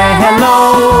good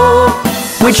fellow,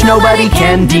 which nobody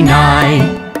can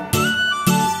deny.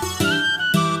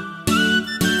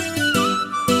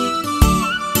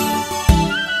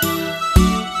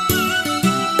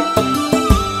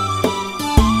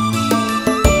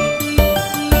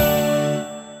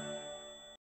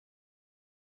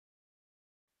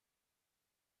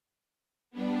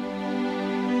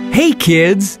 Hey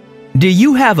kids, do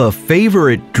you have a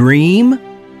favorite dream?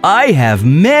 I have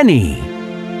many.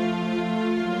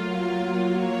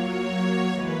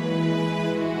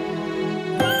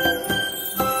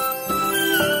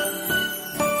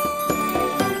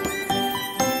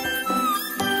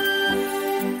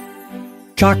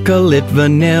 Chocolate,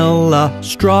 vanilla,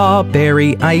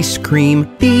 strawberry ice cream,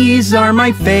 these are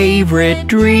my favorite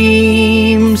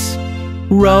dreams.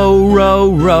 Row,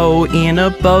 row, row in a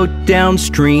boat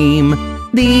downstream,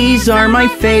 these are my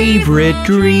favorite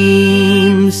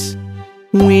dreams.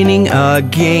 Winning a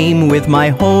game with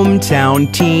my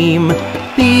hometown team,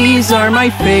 these are my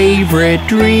favorite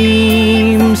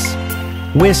dreams.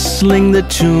 Whistling the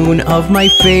tune of my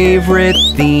favorite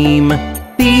theme,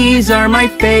 these are my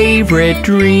favorite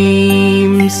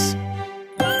dreams.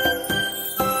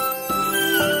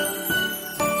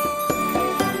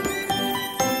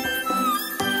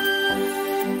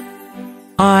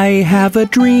 I have a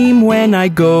dream when I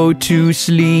go to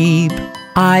sleep.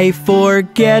 I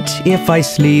forget if I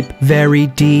sleep very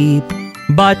deep.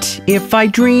 But if I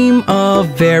dream a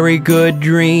very good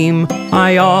dream,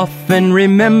 I often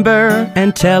remember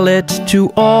and tell it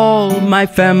to all my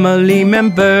family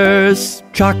members.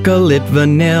 Chocolate,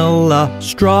 vanilla,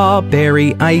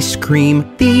 strawberry ice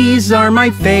cream, these are my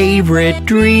favorite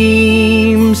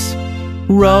dreams.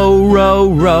 Row, row,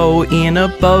 row in a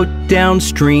boat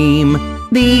downstream,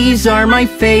 these are my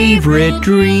favorite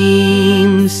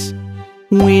dreams.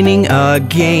 Winning a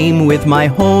game with my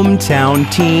hometown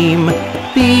team,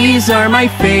 these are my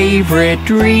favorite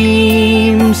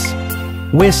dreams.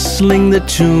 Whistling the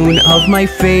tune of my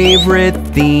favorite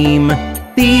theme,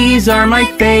 these are my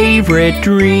favorite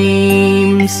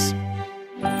dreams.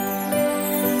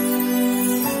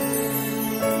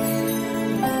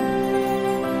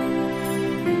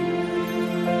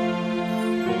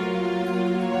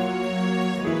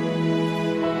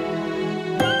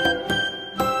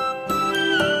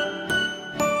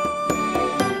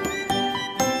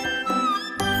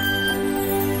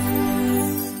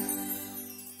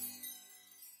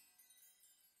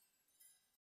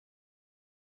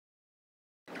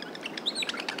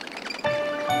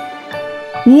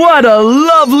 What a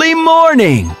lovely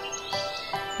morning!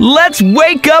 Let's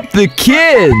wake up the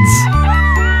kids!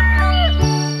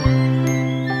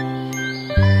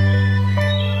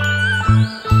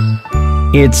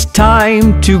 It's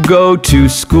time to go to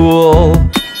school.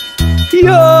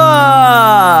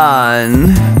 Yawn!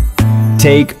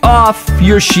 Take off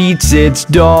your sheets, it's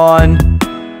dawn.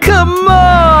 Come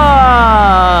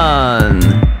on!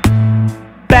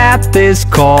 Bath is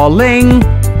calling.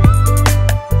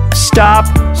 Stop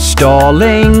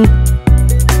stalling.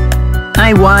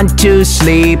 I want to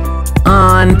sleep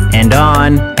on and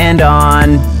on and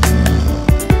on.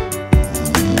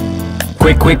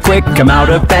 Quick, quick, quick, come out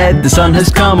of bed. The sun has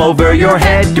come over your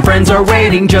head. Your friends are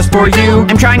waiting just for you.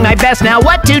 I'm trying my best now,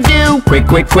 what to do? Quick,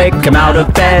 quick, quick, come out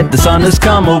of bed. The sun has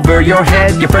come over your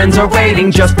head. Your friends are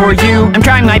waiting just for you. I'm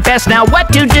trying my best now,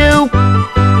 what to do?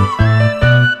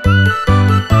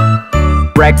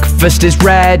 Breakfast is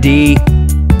ready.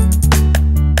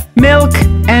 Milk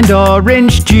and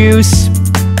orange juice.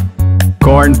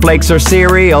 Cornflakes or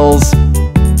cereals.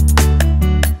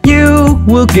 You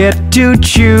will get to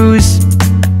choose.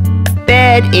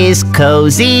 Bed is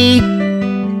cozy.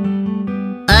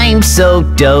 I'm so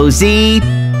dozy.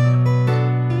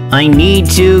 I need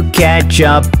to catch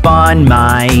up on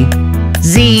my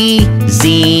Z's.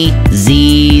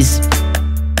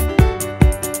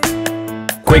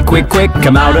 Quick, quick, quick,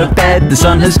 come out of bed. The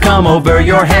sun has come over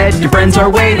your head. Your friends are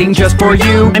waiting just for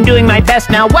you. I'm doing my best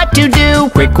now, what to do?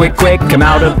 Quick, quick, quick, come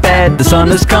out of bed. The sun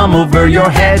has come over your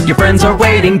head. Your friends are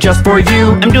waiting just for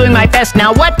you. I'm doing my best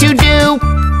now, what to do?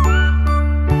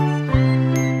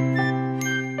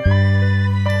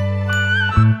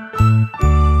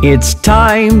 It's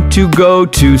time to go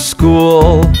to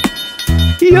school.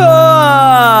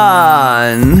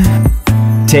 Yawn!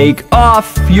 Take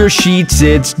off your sheets,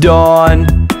 it's dawn.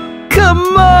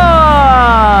 Come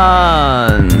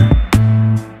on!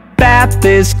 Bath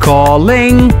is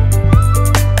calling.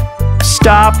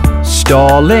 Stop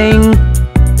stalling.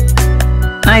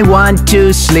 I want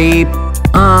to sleep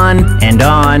on and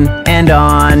on and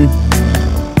on.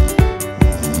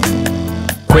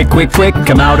 Quick, quick, quick,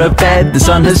 come out of bed. The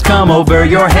sun has come over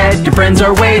your head. Your friends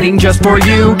are waiting just for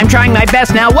you. I'm trying my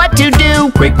best now, what to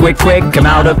do? Quick, quick, quick, come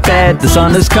out of bed. The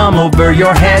sun has come over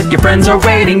your head. Your friends are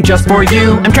waiting just for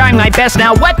you. I'm trying my best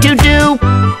now, what to do?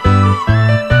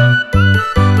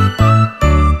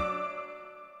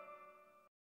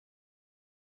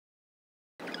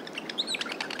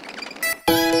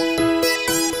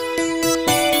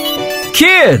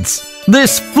 Kids,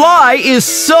 this fly is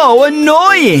so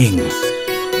annoying.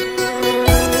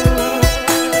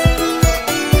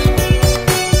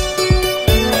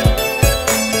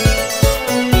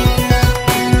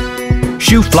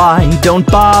 Shoo fly, don't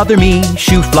bother me.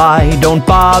 Shoo fly, don't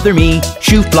bother me.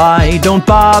 Shoo fly, don't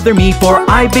bother me, for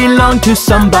I belong to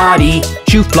somebody.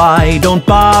 Shoo fly, don't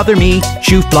bother me.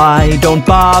 Shoo fly, don't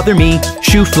bother me.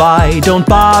 Shoo fly, don't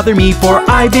bother me, for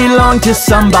I belong to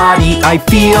somebody. I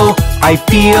feel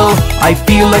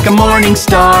like a morning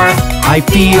star. I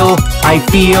feel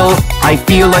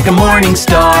like a morning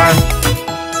star.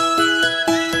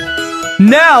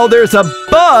 Now there's a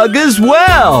bug as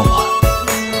well.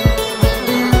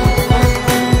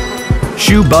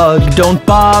 Shoe bug, don't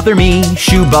bother me.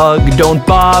 Shoe bug, don't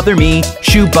bother me.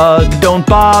 Shoe bug, don't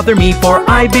bother me, for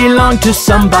I belong to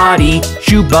somebody.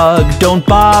 Shoe bug, don't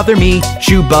bother me.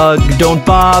 Shoe bug, don't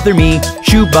bother me.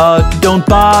 Shoe bug, don't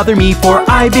bother me, for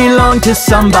I belong to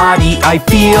somebody. I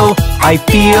feel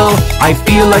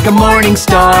like a morning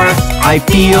star. I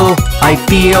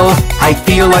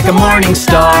feel like a morning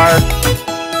star.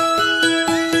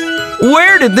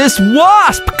 Where did this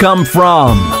wasp come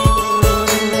from?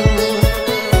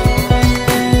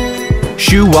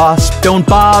 Shoe wasp, don't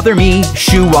bother me.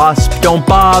 Shoe wasp, don't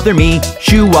bother me.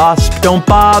 Shoe wasp, don't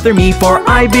bother me, for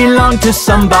I belong to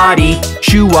somebody.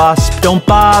 Shoe wasp, don't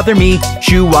bother me.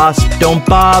 Shoe wasp, don't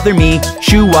bother me.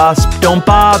 Shoe wasp, don't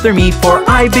bother me, for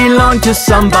I belong to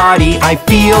somebody. I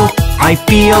feel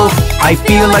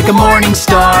like a morning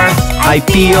star. I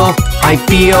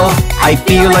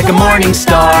feel like a morning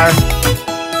star.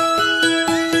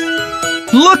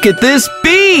 Look at this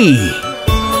bee!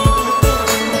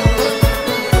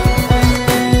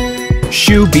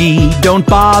 Shoe bee, don't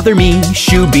bother me.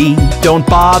 Shoe bee, don't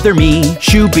bother me.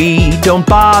 Shoe bee, don't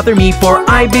bother me, for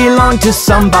I belong to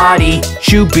somebody.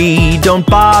 Shoe bee, don't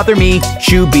bother me.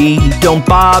 Shoe bee, don't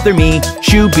bother me.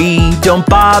 Shoe bee, don't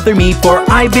bother me, for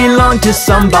I belong to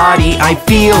somebody. I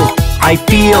feel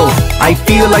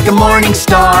like a morning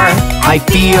star. I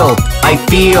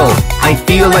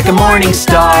feel like a morning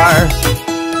star.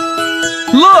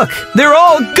 Look, they're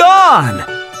all gone.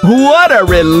 What a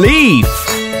relief.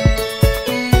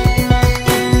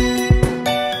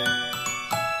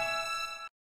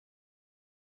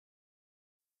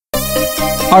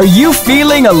 Are you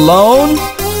feeling alone?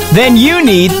 Then you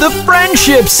need the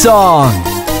friendship song.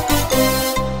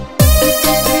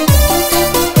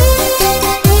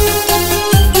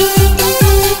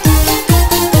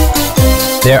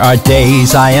 There are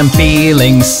days I am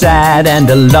feeling sad and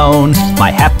alone.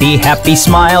 My happy, happy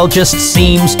smile just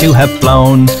seems to have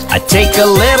flown. I take a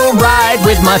little ride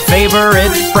with my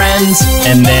favorite friends,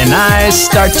 and then I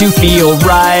start to feel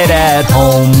right at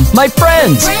home. My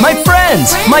friends, my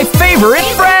friends, my favorite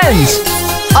friends.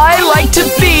 I like to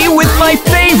be with my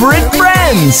favorite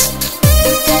friends.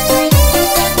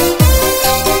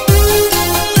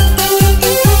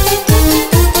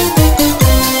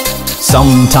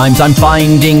 Sometimes I'm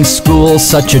finding school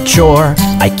such a chore.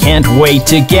 I can't wait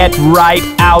to get right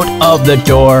out of the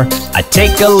door. I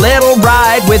take a little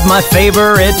ride with my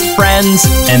favorite friends,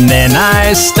 and then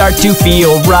I start to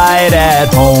feel right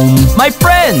at home. My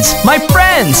friends, my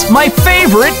friends, my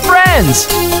favorite friends.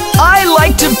 I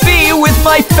like to be with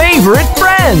my favorite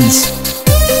friends.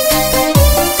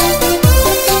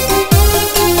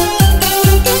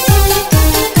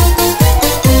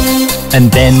 And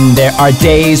then there are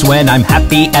days when I'm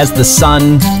happy as the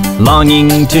sun,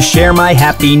 longing to share my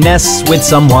happiness with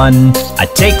someone. I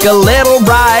take a little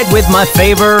ride with my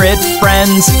favorite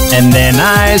friends, and then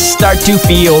I start to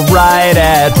feel right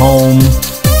at home.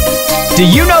 Do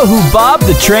you know who Bob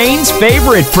the Train's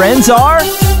favorite friends are?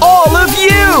 All of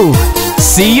you!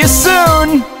 See you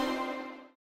soon!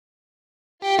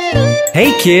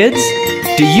 Hey kids,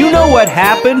 do you know what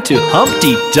happened to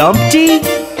Humpty Dumpty?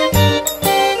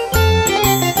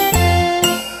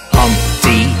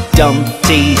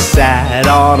 Dumpty sat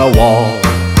on a wall.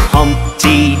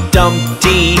 Humpty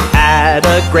Dumpty had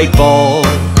a great ball.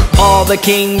 All the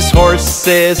king's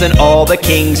horses and all the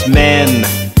king's men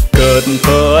couldn't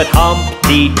put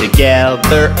Humpty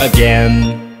together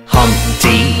again.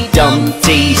 Humpty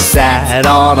Dumpty sat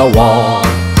on a wall.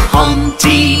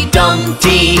 Humpty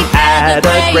Dumpty had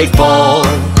a great ball.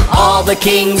 All the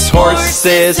king's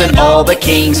horses and all the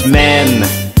king's men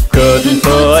couldn't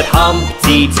put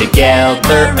Humpty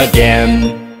together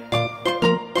again.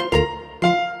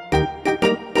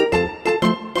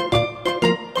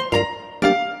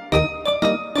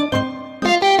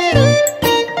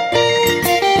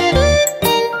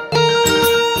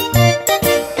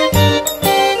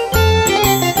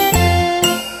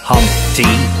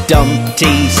 Humpty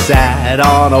Dumpty sat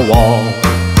on a wall.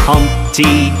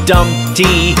 Humpty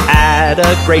Dumpty had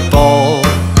a great ball.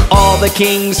 All the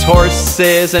king's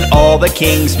horses and all the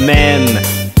king's men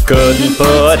couldn't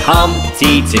put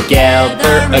Humpty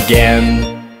together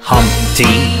again.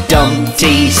 Humpty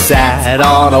Dumpty sat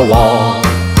on a wall.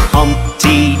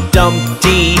 Humpty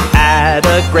Dumpty had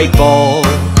a great ball.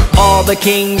 All the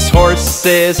king's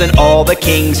horses and all the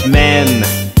king's men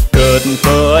couldn't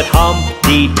put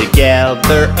Humpty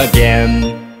together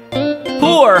again.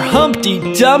 Poor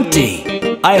Humpty Dumpty!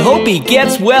 I hope he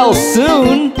gets well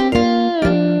soon!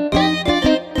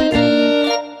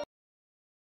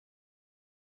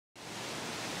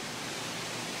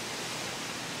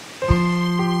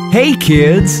 Hey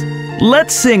kids,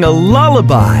 let's sing a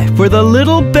lullaby for the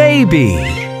little baby.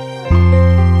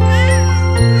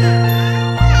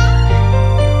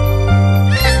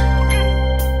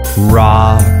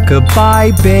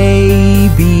 Rock-a-bye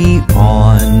baby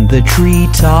on the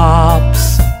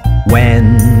treetops.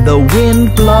 When the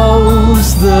wind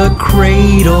blows, the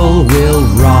cradle will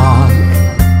rock.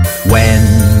 When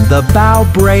the bough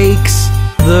breaks,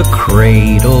 the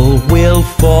cradle will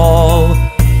fall,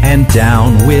 and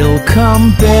down will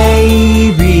come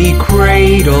baby,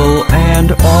 cradle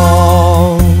and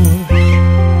all.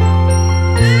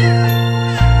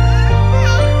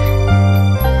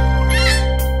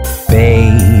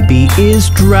 Baby is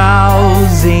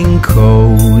drowsing,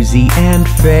 cozy and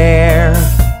fair.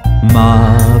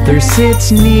 Mother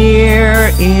sits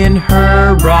near in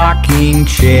her rocking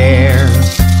chair.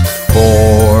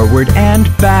 Forward and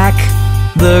back,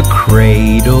 the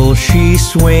cradle she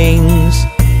swings,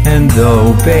 and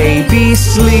though baby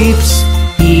sleeps,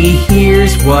 he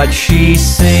hears what she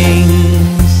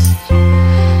sings.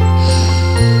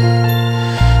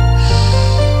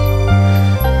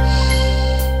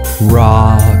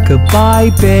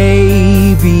 Rock-a-bye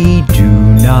baby, do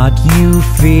not you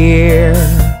fear.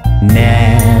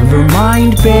 Never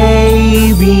mind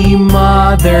baby,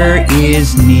 mother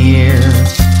is near.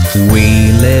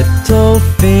 Wee little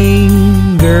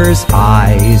fingers,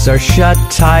 eyes are shut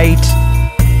tight.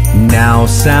 Now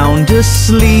sound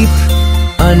asleep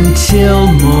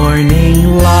until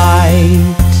morning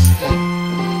light.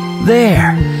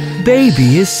 There,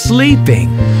 baby is sleeping,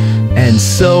 and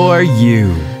so are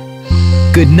you.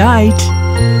 Good night.